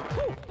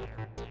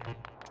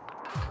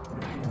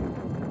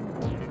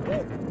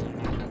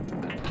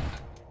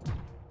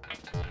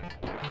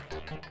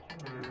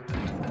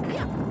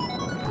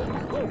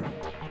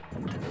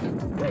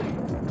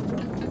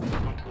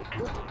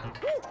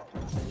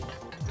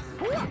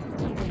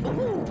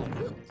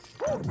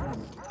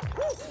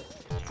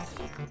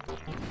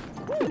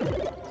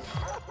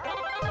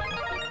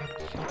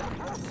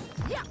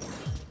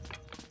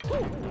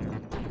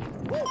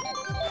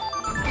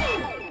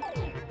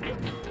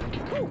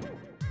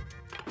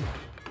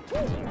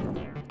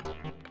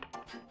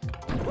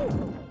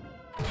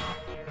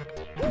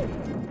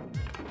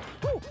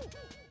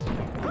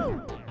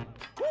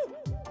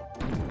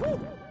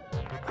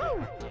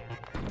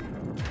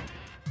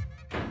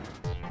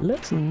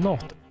 Let's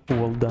not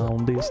fall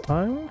down this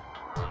time.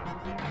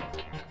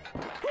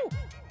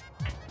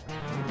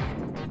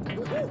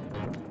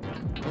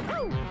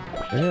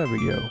 There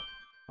we go.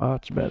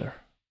 Much better.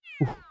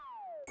 Ooh.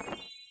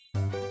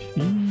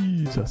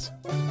 Jesus.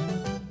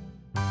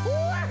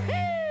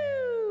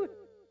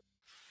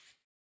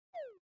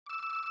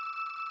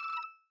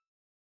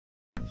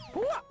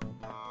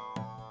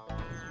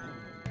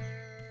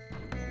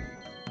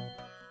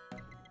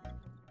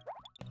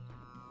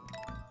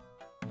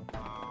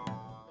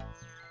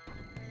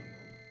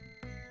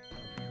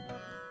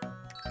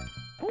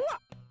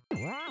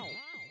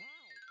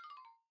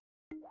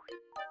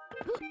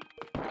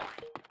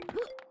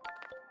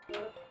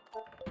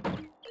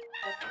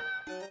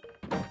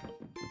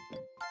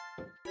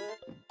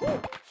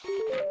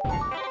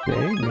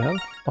 Okay, we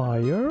have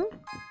fire.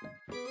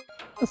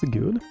 That's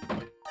good.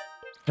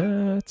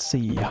 Let's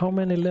see, how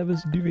many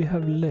levels do we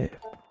have left?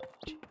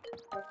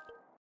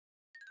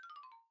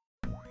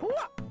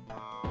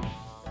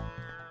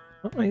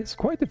 Oh, it's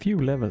quite a few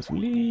levels.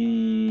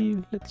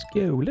 Let's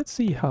go. Let's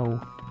see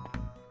how.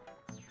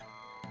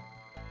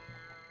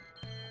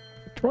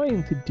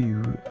 Trying to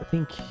do, I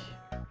think,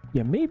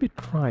 yeah, maybe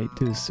try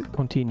to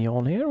continue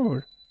on here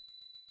or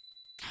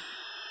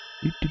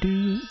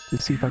to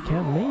see if I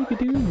can maybe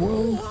do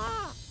world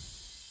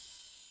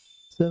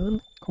 7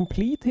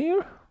 complete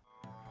here.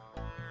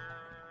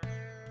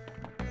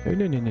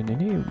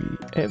 No.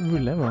 Every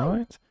level,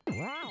 right?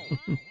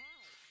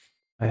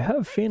 I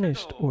have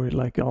finished or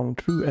like gone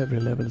through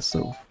every level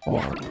so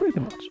far, pretty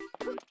much.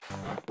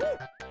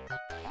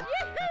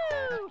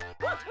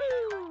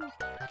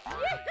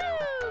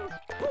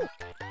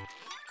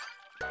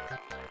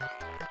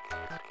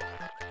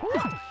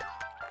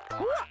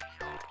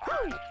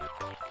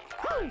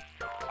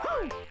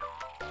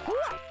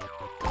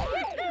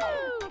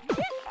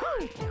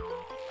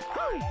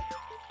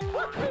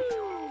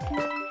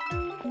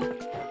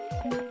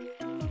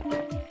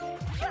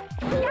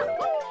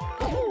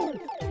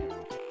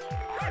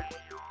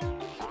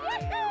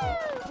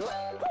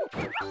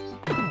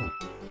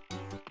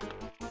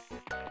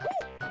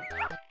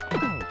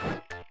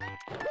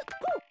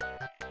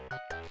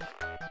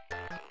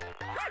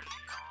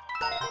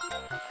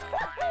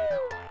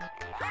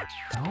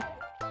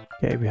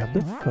 Okay, we have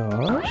the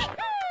first.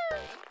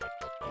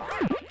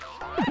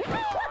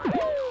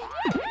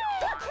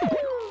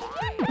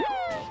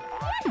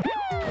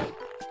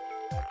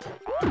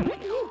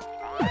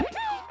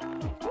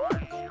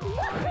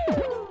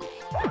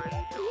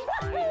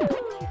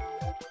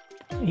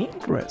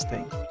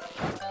 Interesting.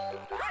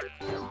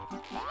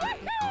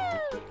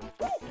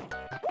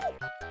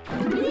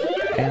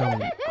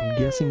 And I'm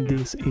guessing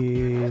this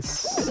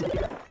is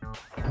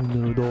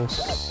one of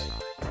those.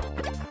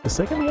 The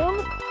second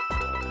one?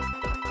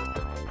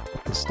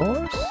 The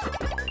stars?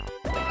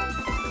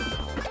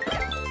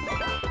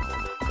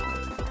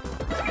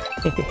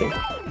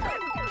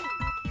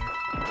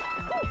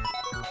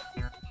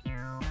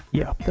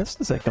 Yeah, that's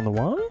the second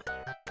one.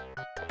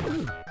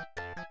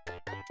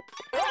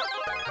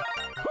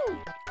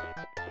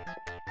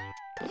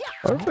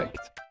 Perfect.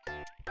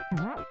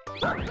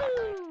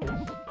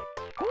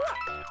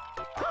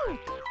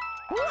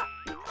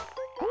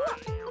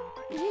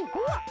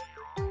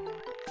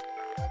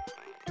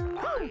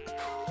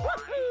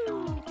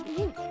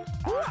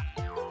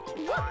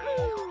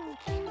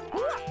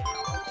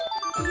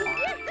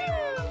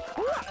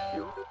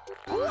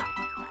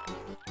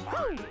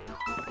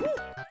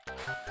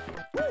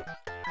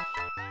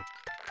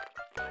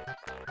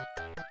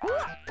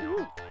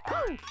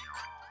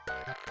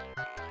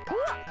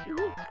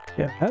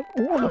 Yeah, have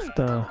all of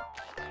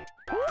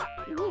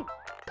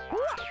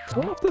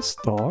the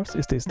stars.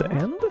 Is this the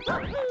end?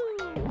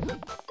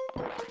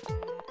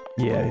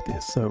 Yeah, it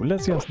is. So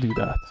let's just do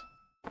that.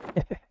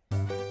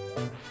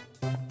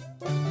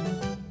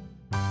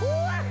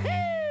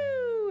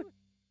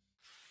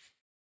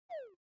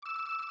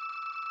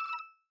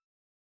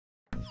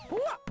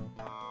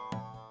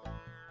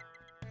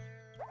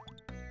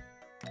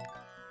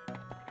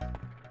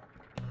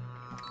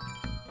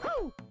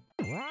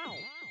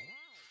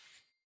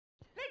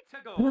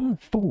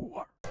 And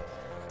 4.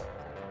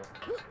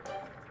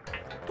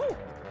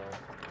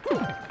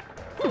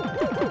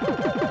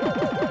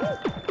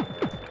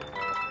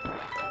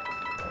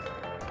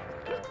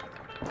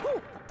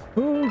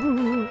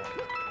 Ooh.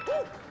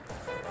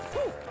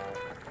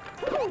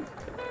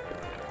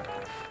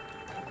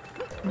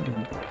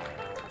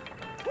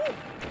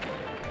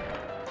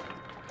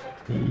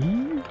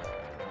 see.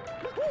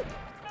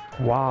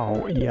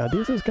 Wow, yeah,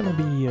 this is gonna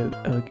be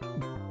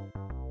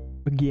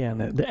again,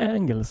 the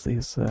angles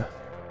is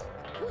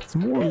it's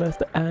more or less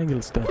the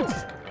angles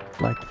that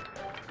like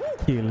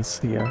kills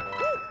here.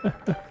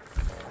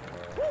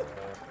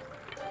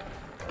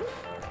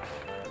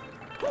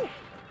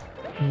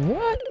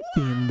 What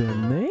in the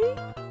name?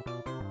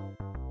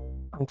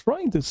 I'm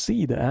trying to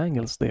see the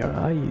angles there.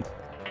 I'm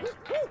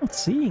not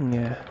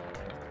seeing.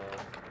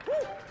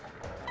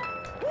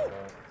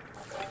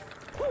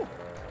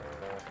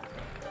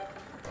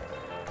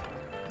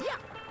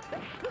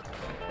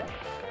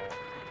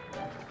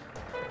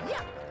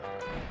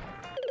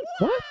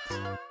 What?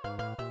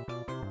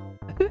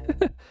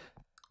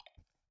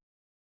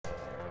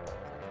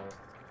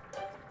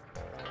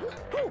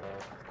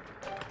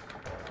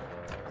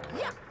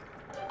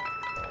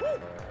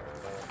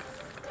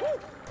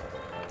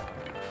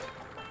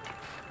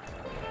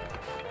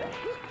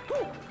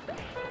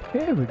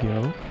 There we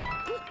go.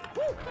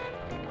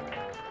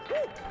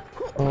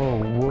 Oh,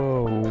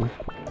 whoa.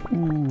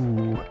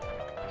 Ooh.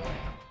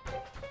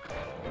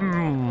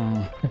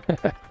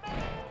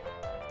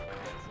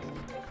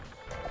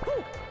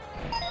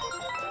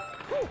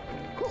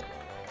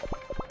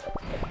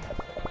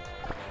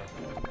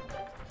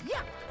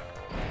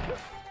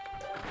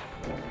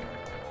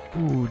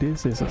 Ooh,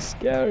 this is a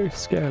scary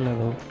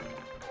level.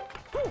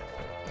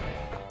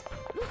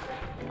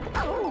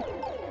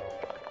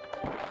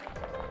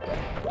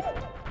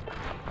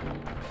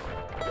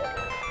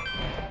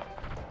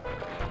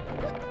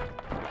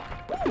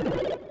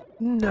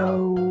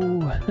 No.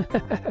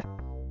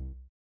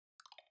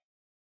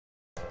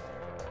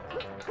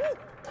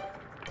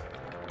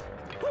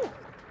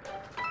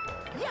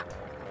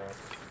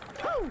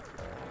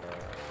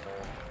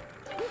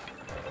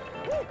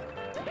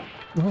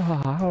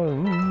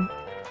 Wow.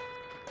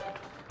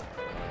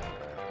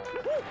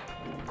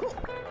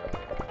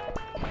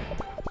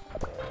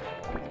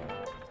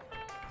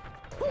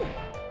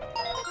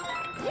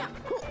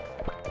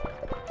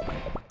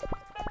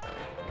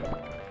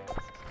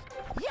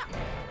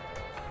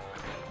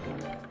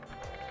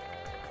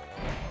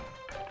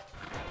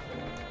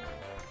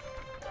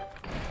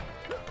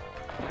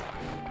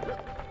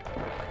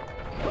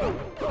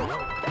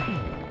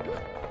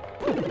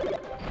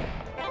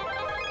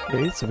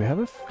 Okay, so we have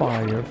a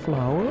fire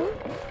flower.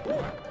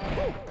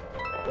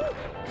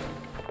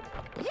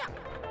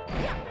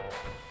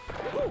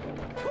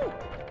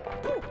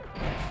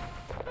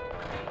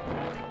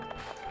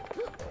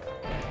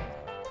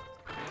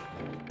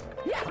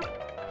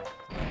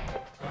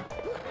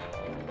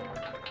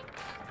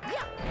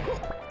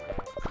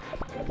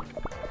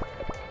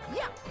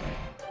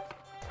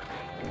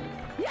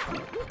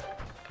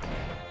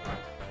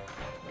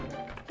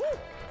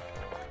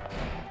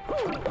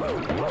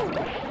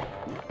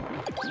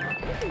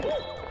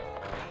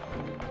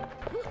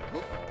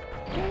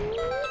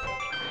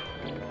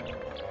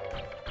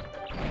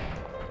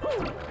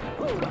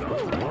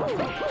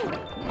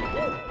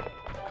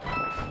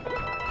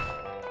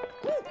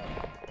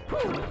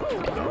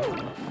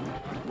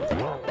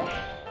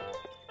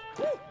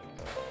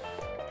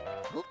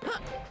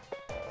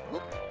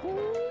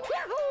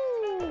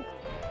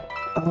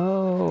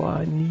 Oh,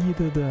 I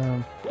needed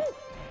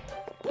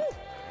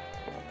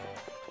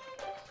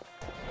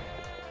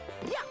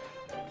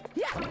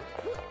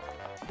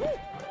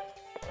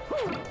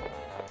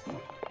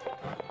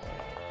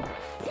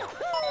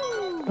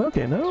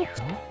Okay, no.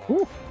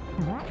 Ooh.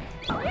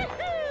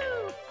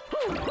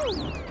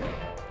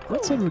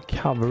 That's a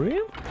recovery.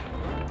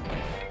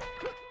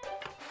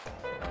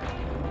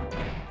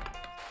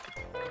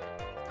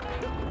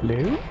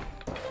 Blue.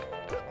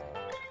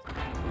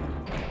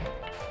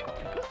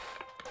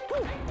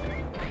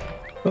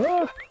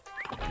 Ah.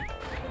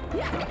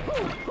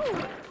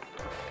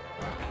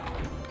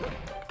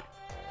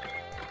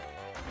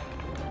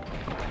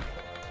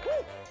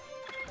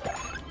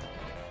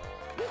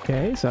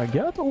 Okay, so I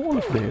got all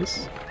of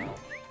this.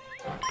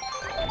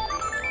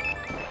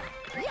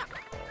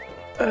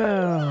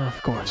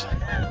 Of course.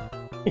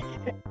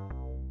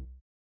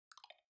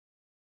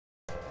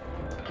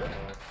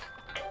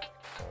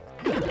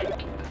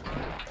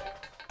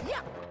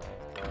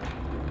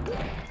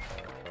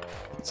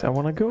 So I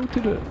want to go to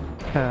the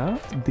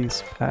path,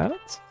 this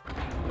path.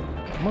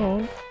 Come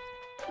on.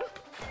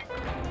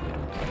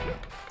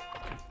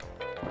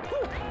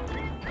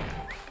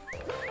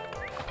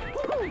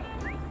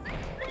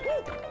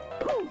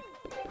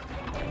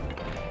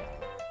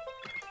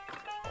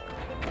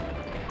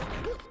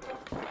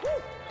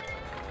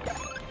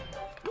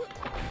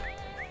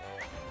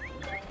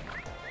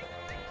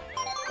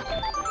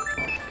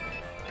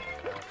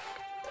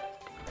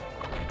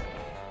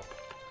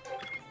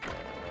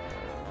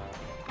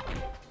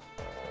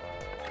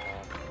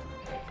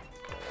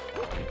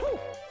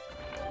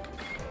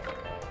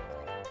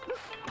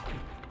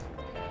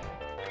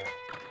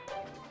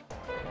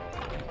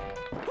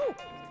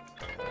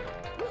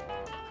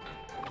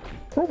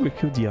 Probably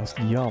could just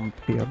jump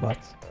here, but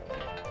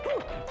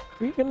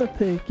we're gonna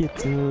take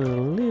it a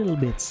little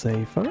bit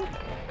safer.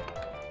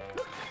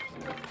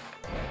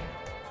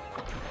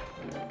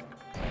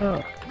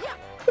 Oh.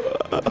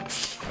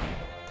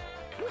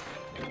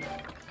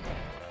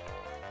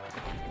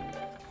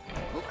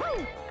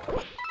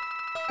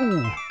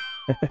 Ooh.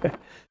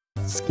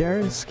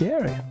 Scary,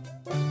 scary.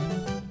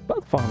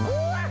 But fun.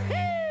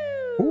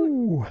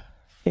 Ooh.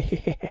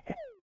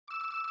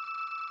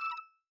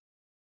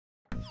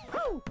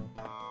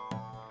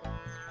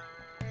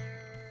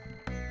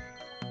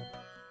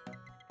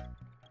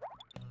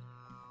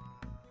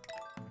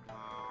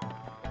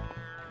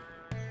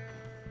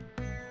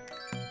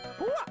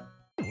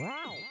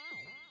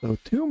 So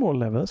 2 more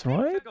levels,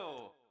 right?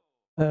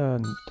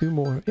 And 2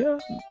 more, yeah,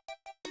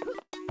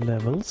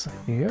 levels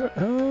here.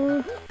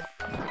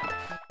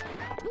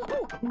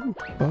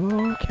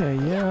 Okay,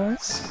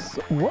 yes.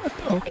 What?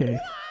 Okay,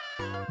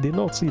 did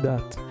not see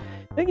that.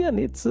 Again,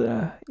 it's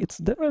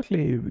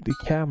definitely the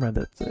camera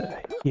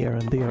that here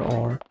and there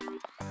are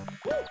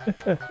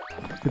the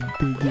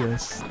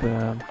biggest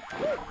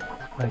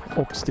like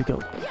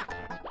obstacle.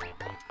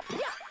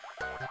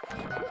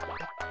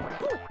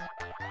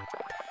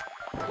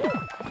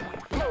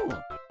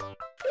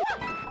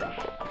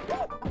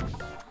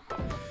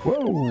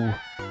 Whoa!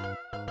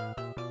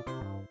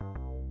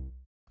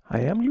 I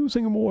am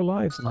losing more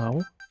lives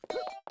now.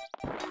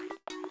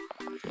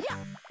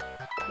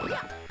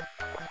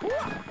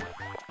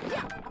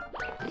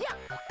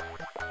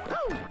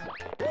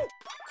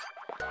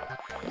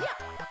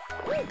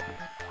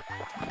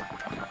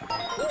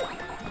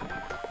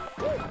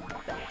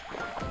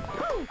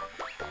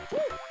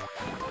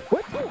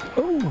 What?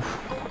 Oh!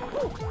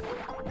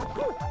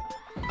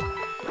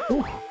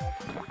 Oh! Oh.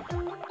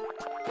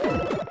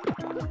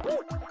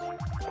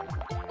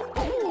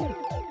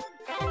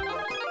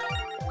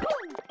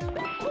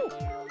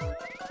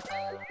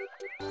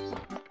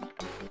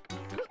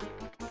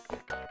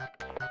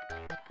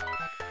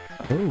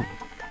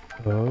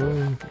 Oh.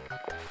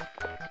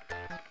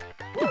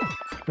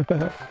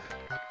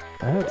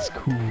 That's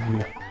cool.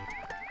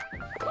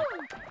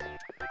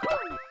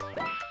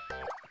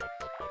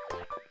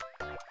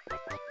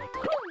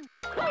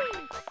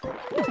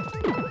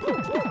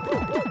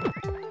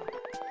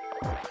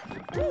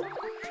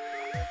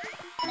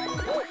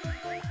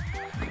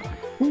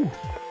 Ooh.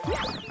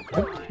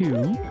 Thank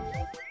you.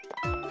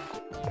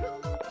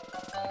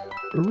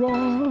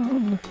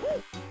 Run!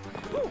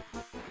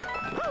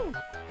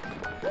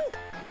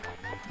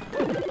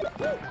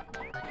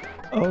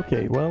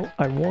 Okay, well,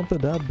 I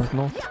wanted that, but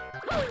not.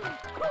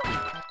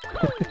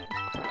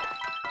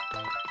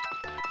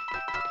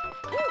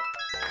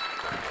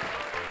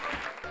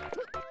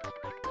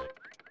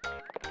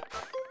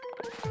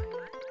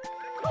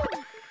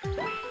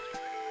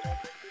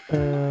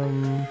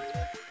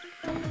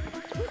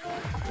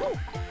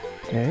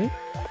 Okay.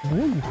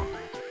 Woo.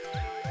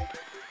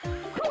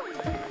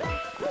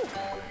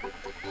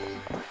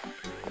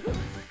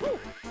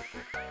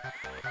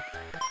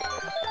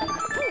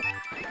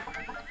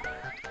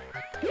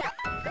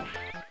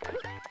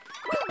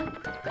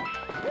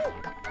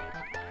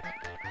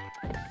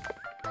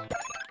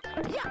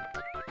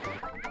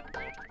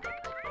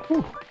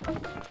 Whew.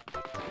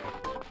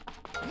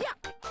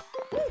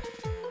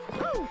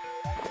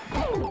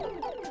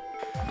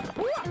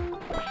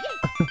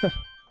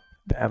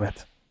 Damn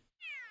it.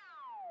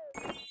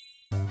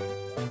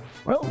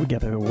 Well, we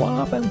get a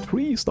 1-up and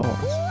 3 stars.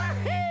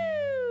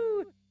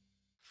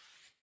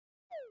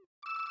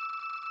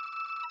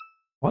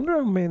 Wonder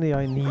how many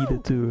I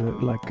need to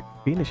like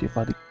finish if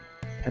I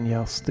can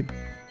just, you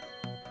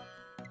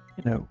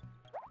know,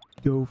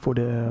 go for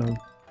the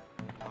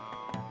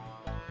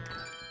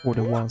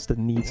ones that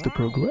needs to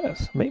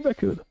progress. Maybe I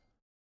could.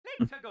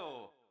 Let's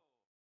go.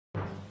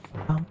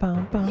 Bum,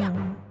 bum,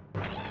 bum.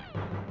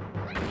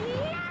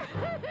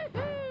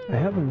 I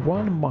have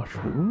 1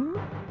 mushroom.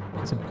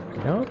 Is it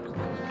back up?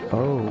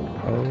 Oh,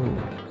 oh.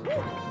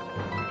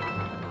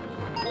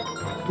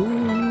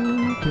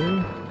 Ooh,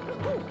 okay.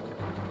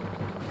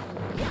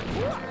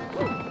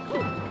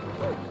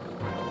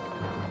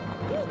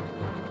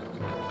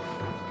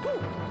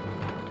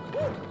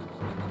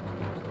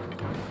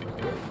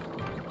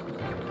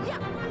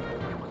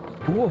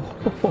 Whoa,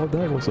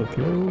 that was a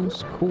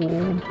close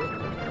call.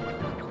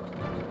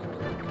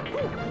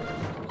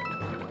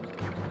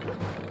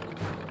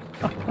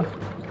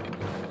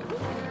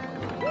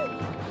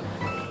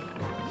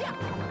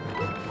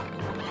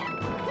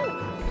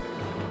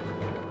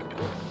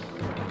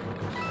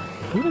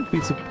 Wouldn't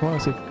be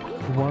surprised if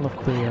one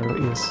of there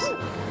is.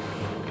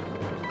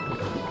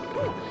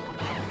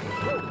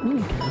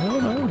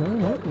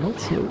 No, not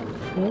so.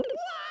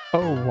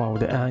 Oh wow,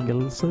 the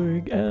angles,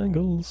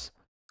 angles.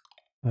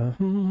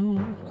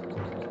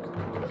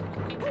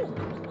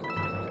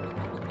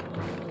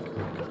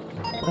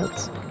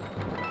 That's.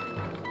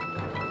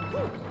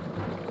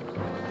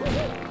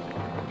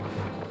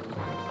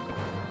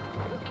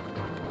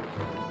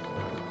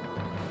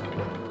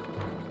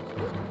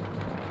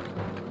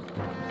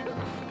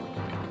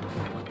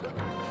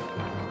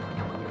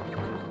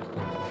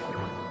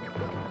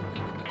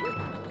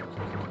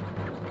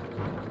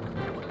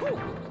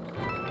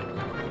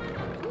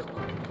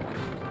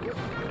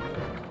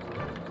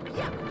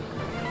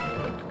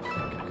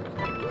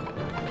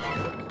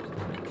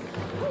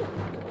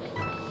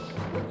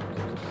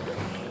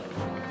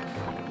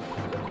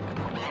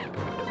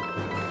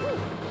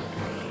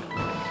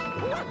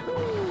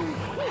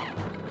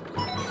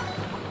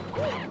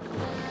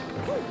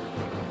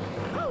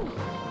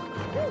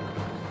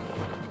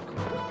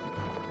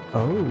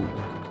 Oh.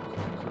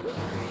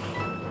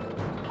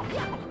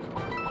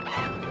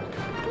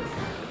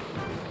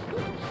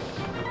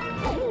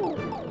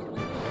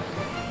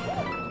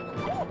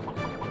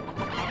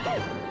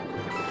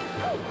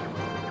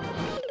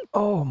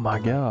 Oh my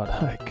god,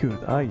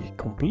 I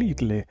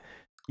completely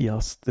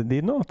just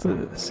did not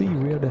see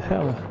where the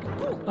hell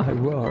I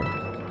were.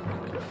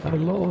 I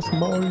lost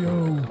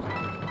Mario.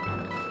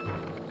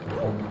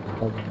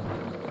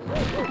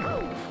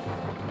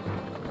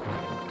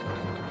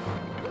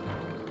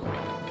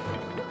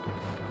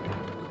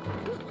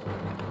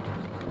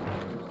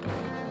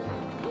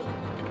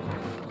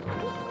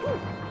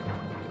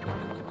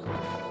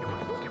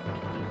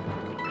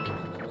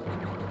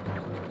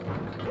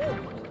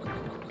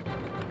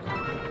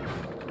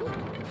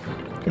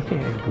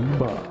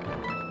 Goomba.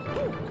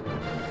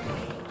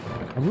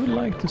 I would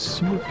like to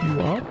swoop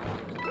you up.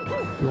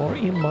 You are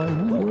in my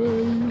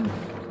way.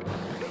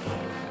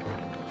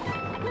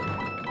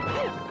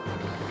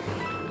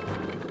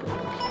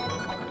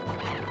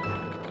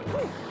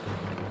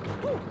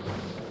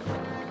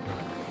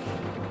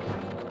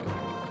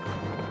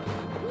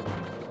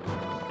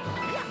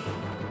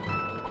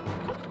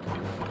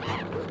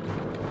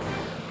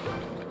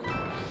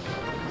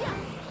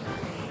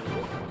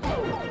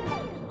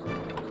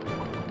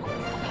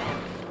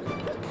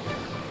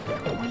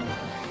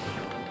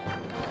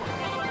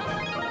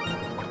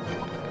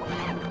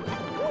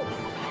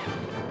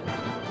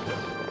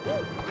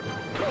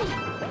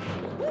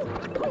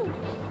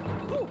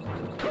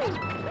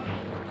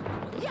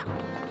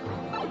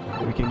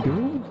 We can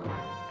go.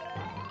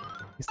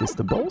 Is this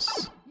the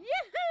boss?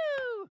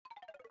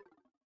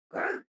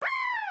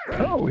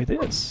 Oh, it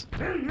is.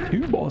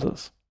 2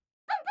 bosses.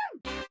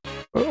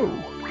 Oh.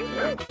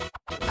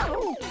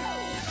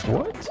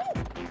 What?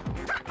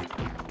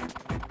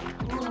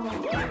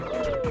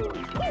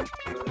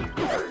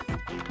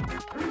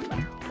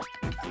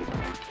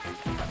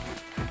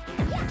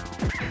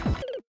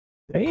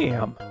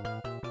 Damn.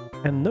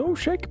 And no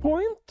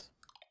checkpoint?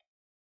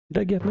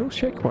 Did I get no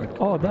checkpoint?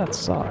 Oh, that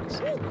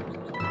sucks.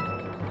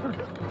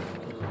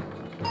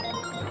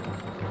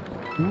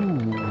 Ooh,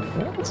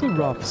 that's a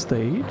rough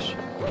stage.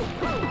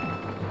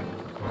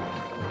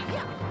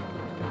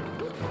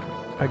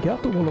 I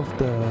got all of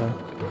the...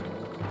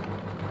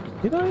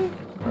 Did I?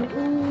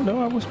 Oh,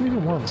 no, I was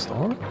reading 1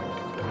 star.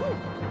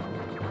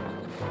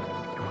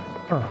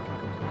 Huh.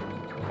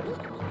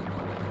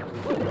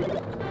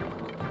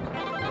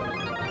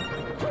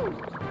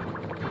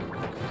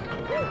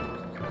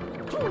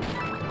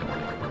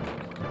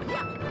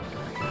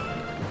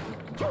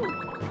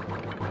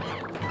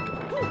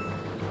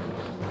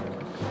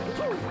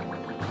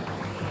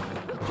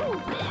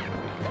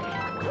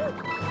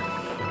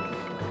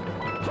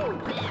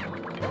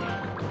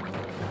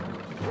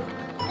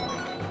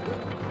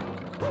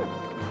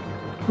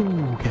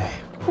 Okay.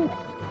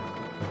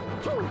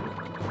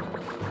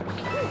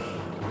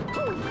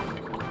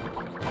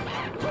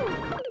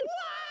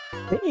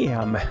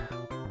 Damn.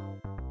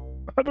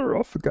 Matter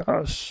of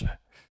gosh.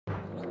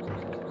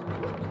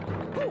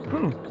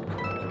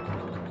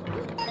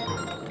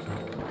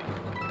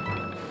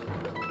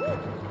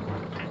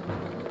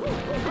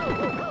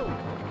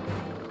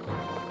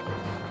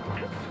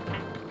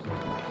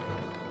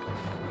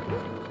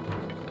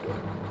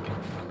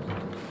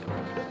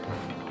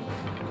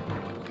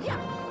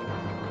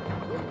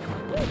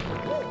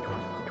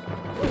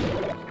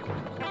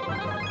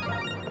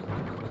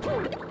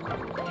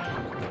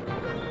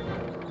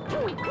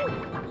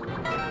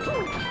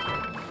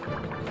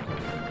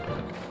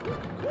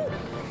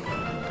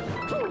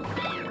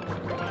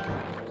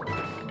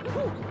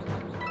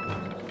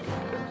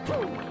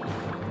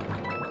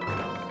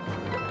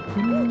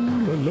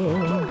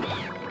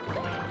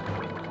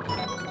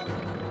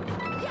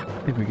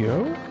 Here we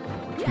go.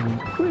 Doing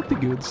pretty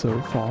good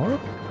so far.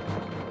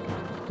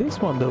 This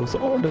one, those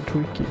are the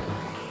tricky.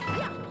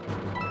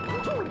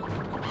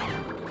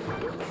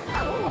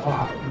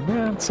 Oh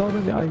man,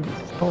 suddenly I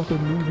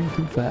started moving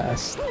too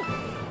fast.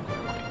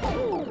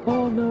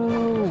 Oh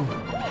no!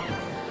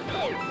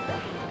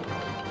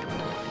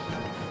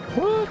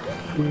 What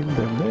in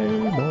the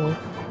name of...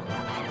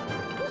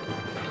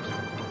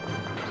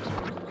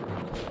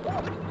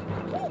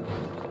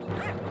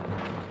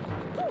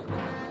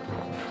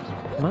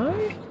 My?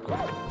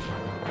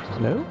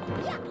 No?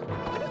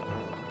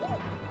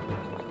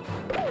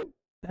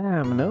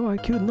 Damn, no, I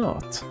could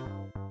not.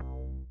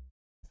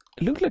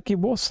 It looked like it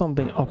was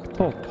something up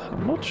top.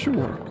 I'm not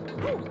sure.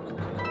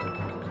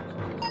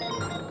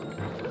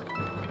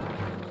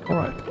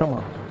 Alright, come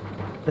on.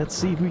 Let's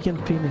see if we can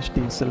finish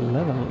this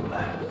level.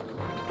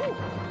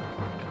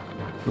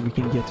 So we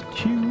can get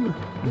 2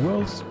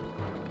 worlds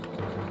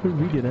per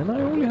region. And I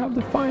only have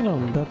the final.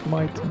 That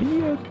might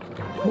be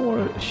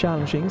more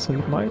challenging, so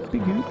it might be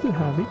good to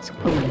have it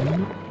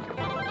going.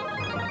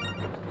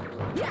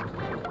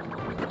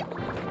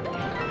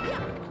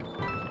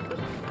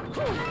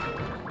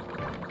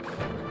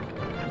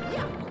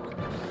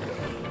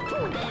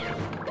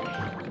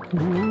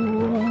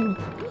 Whoa.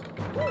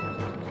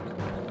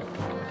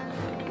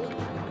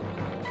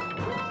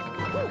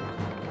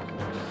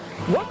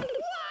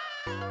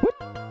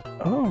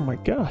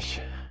 gosh.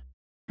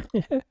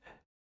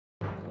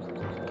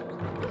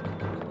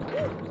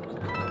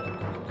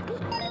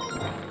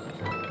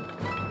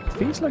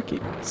 Feels like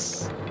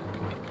it's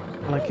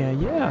like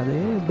yeah,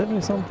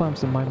 definitely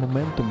sometimes my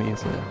momentum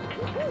is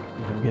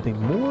even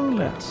getting more or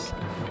less.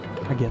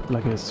 I get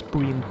like a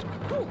sprint.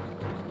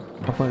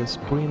 If a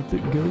sprint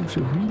goes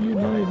really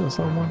nice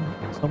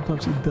and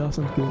sometimes it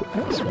doesn't go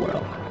as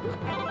well.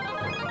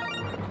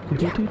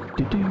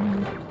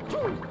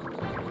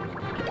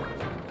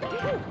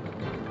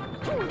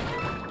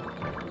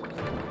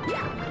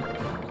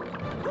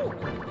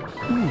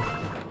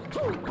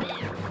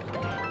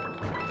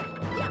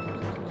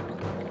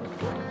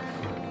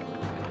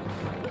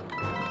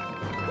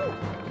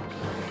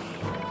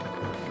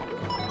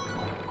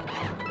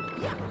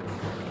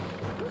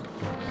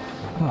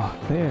 Ah,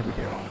 there we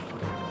go.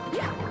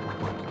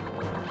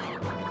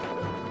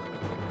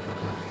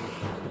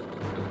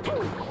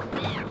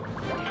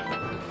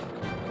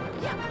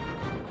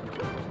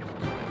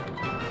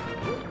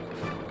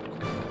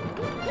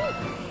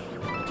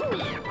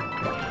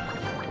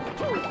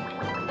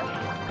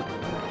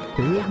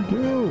 There we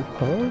go,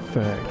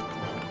 perfect.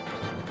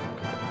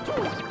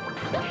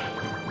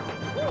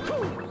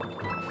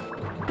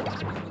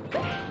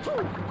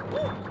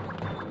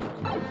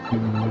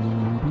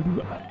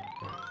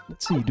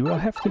 Let's see, do I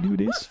have to do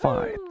this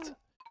fight?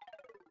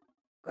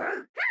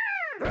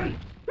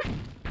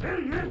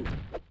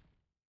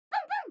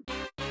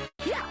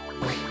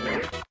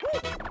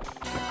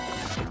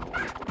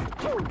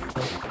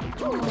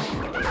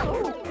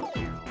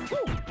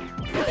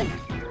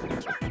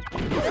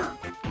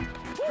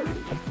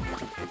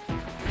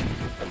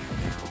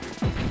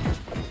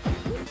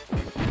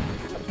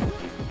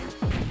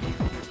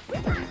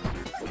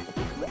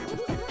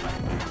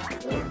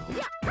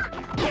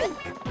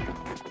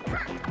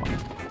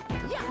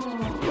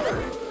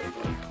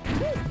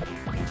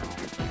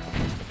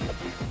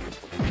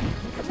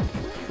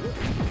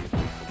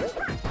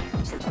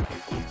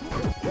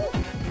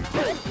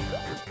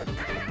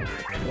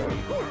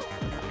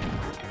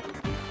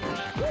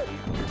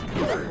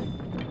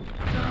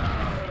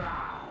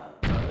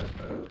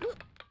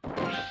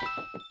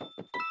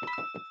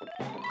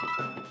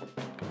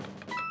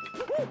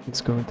 It's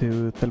going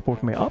to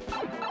teleport me up?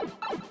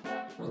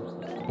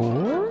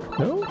 Or?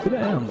 No, to the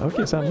end.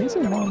 Okay, so I'm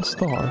missing one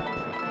star.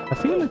 I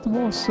feel it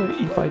was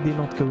if I did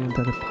not go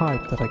into the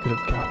pipe that I could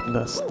have gotten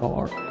the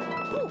star.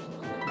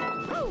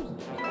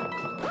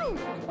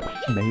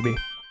 Maybe.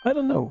 I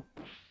don't know.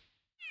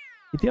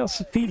 It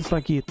just feels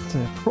like it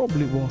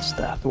probably was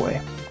that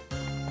way.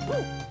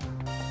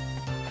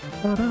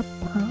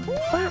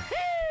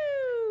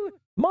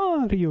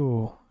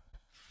 Mario!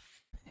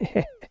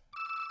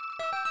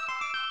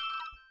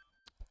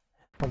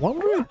 I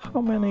wonder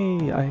how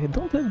many... I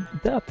don't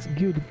have that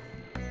good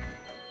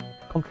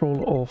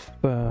control of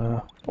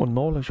or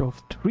knowledge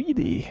of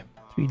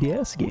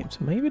 3DS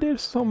games. Maybe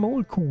there's some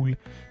more cool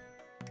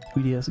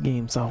 3DS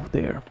games out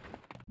there.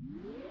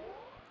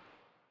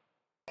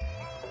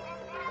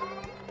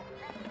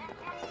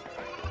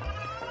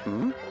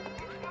 Hmm?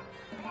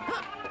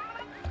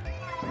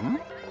 Hmm?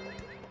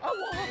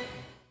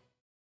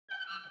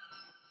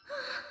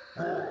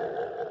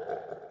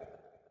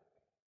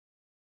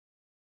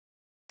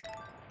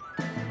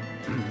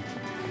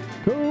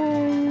 Go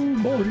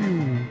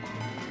Mario!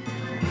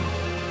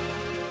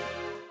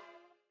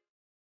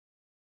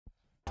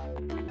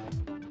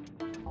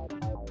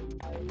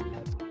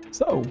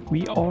 So,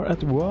 we are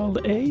at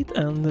World 8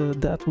 and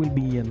that will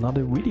be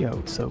another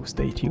video, so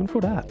stay tuned for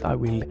that. I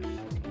will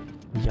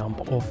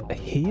jump off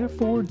here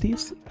for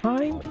this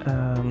time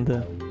and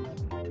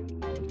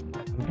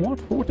what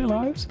 40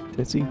 lives?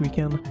 Let's see if we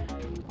can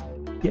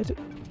get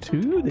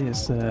through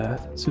this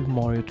Super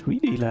Mario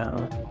 3D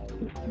Land.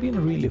 It's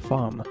been really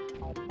fun.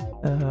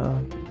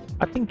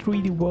 I think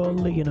 3D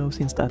World, you know,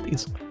 since that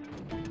is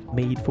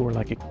made for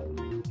like a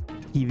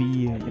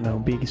TV, you know,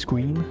 big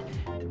screen,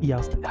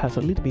 just has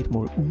a little bit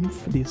more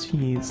oomph. This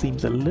here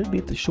seems a little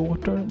bit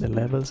shorter, the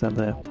levels and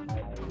the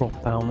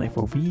drop down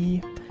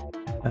FOV.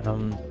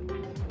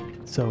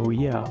 So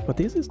yeah, but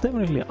this is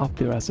definitely up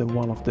there as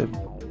one of the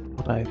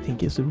what I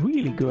think is a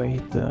really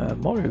great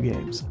Mario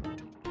games.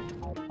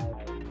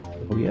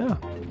 Oh yeah,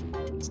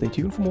 stay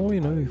tuned for more,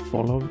 you know,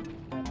 follow,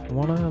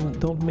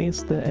 don't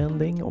miss the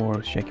ending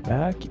or check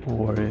back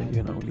or,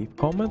 you know, leave a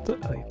comment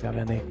if you have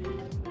any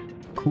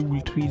cool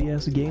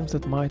 3DS games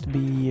that might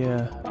be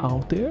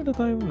out there that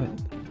I've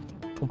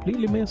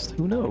completely missed,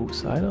 who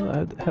knows. I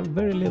have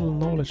very little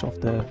knowledge of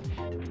the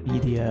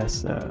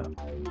 3DS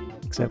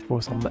except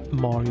for some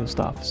Mario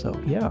stuff, so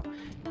yeah.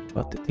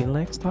 But till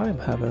next time,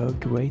 have a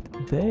great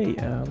day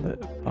and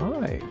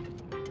bye!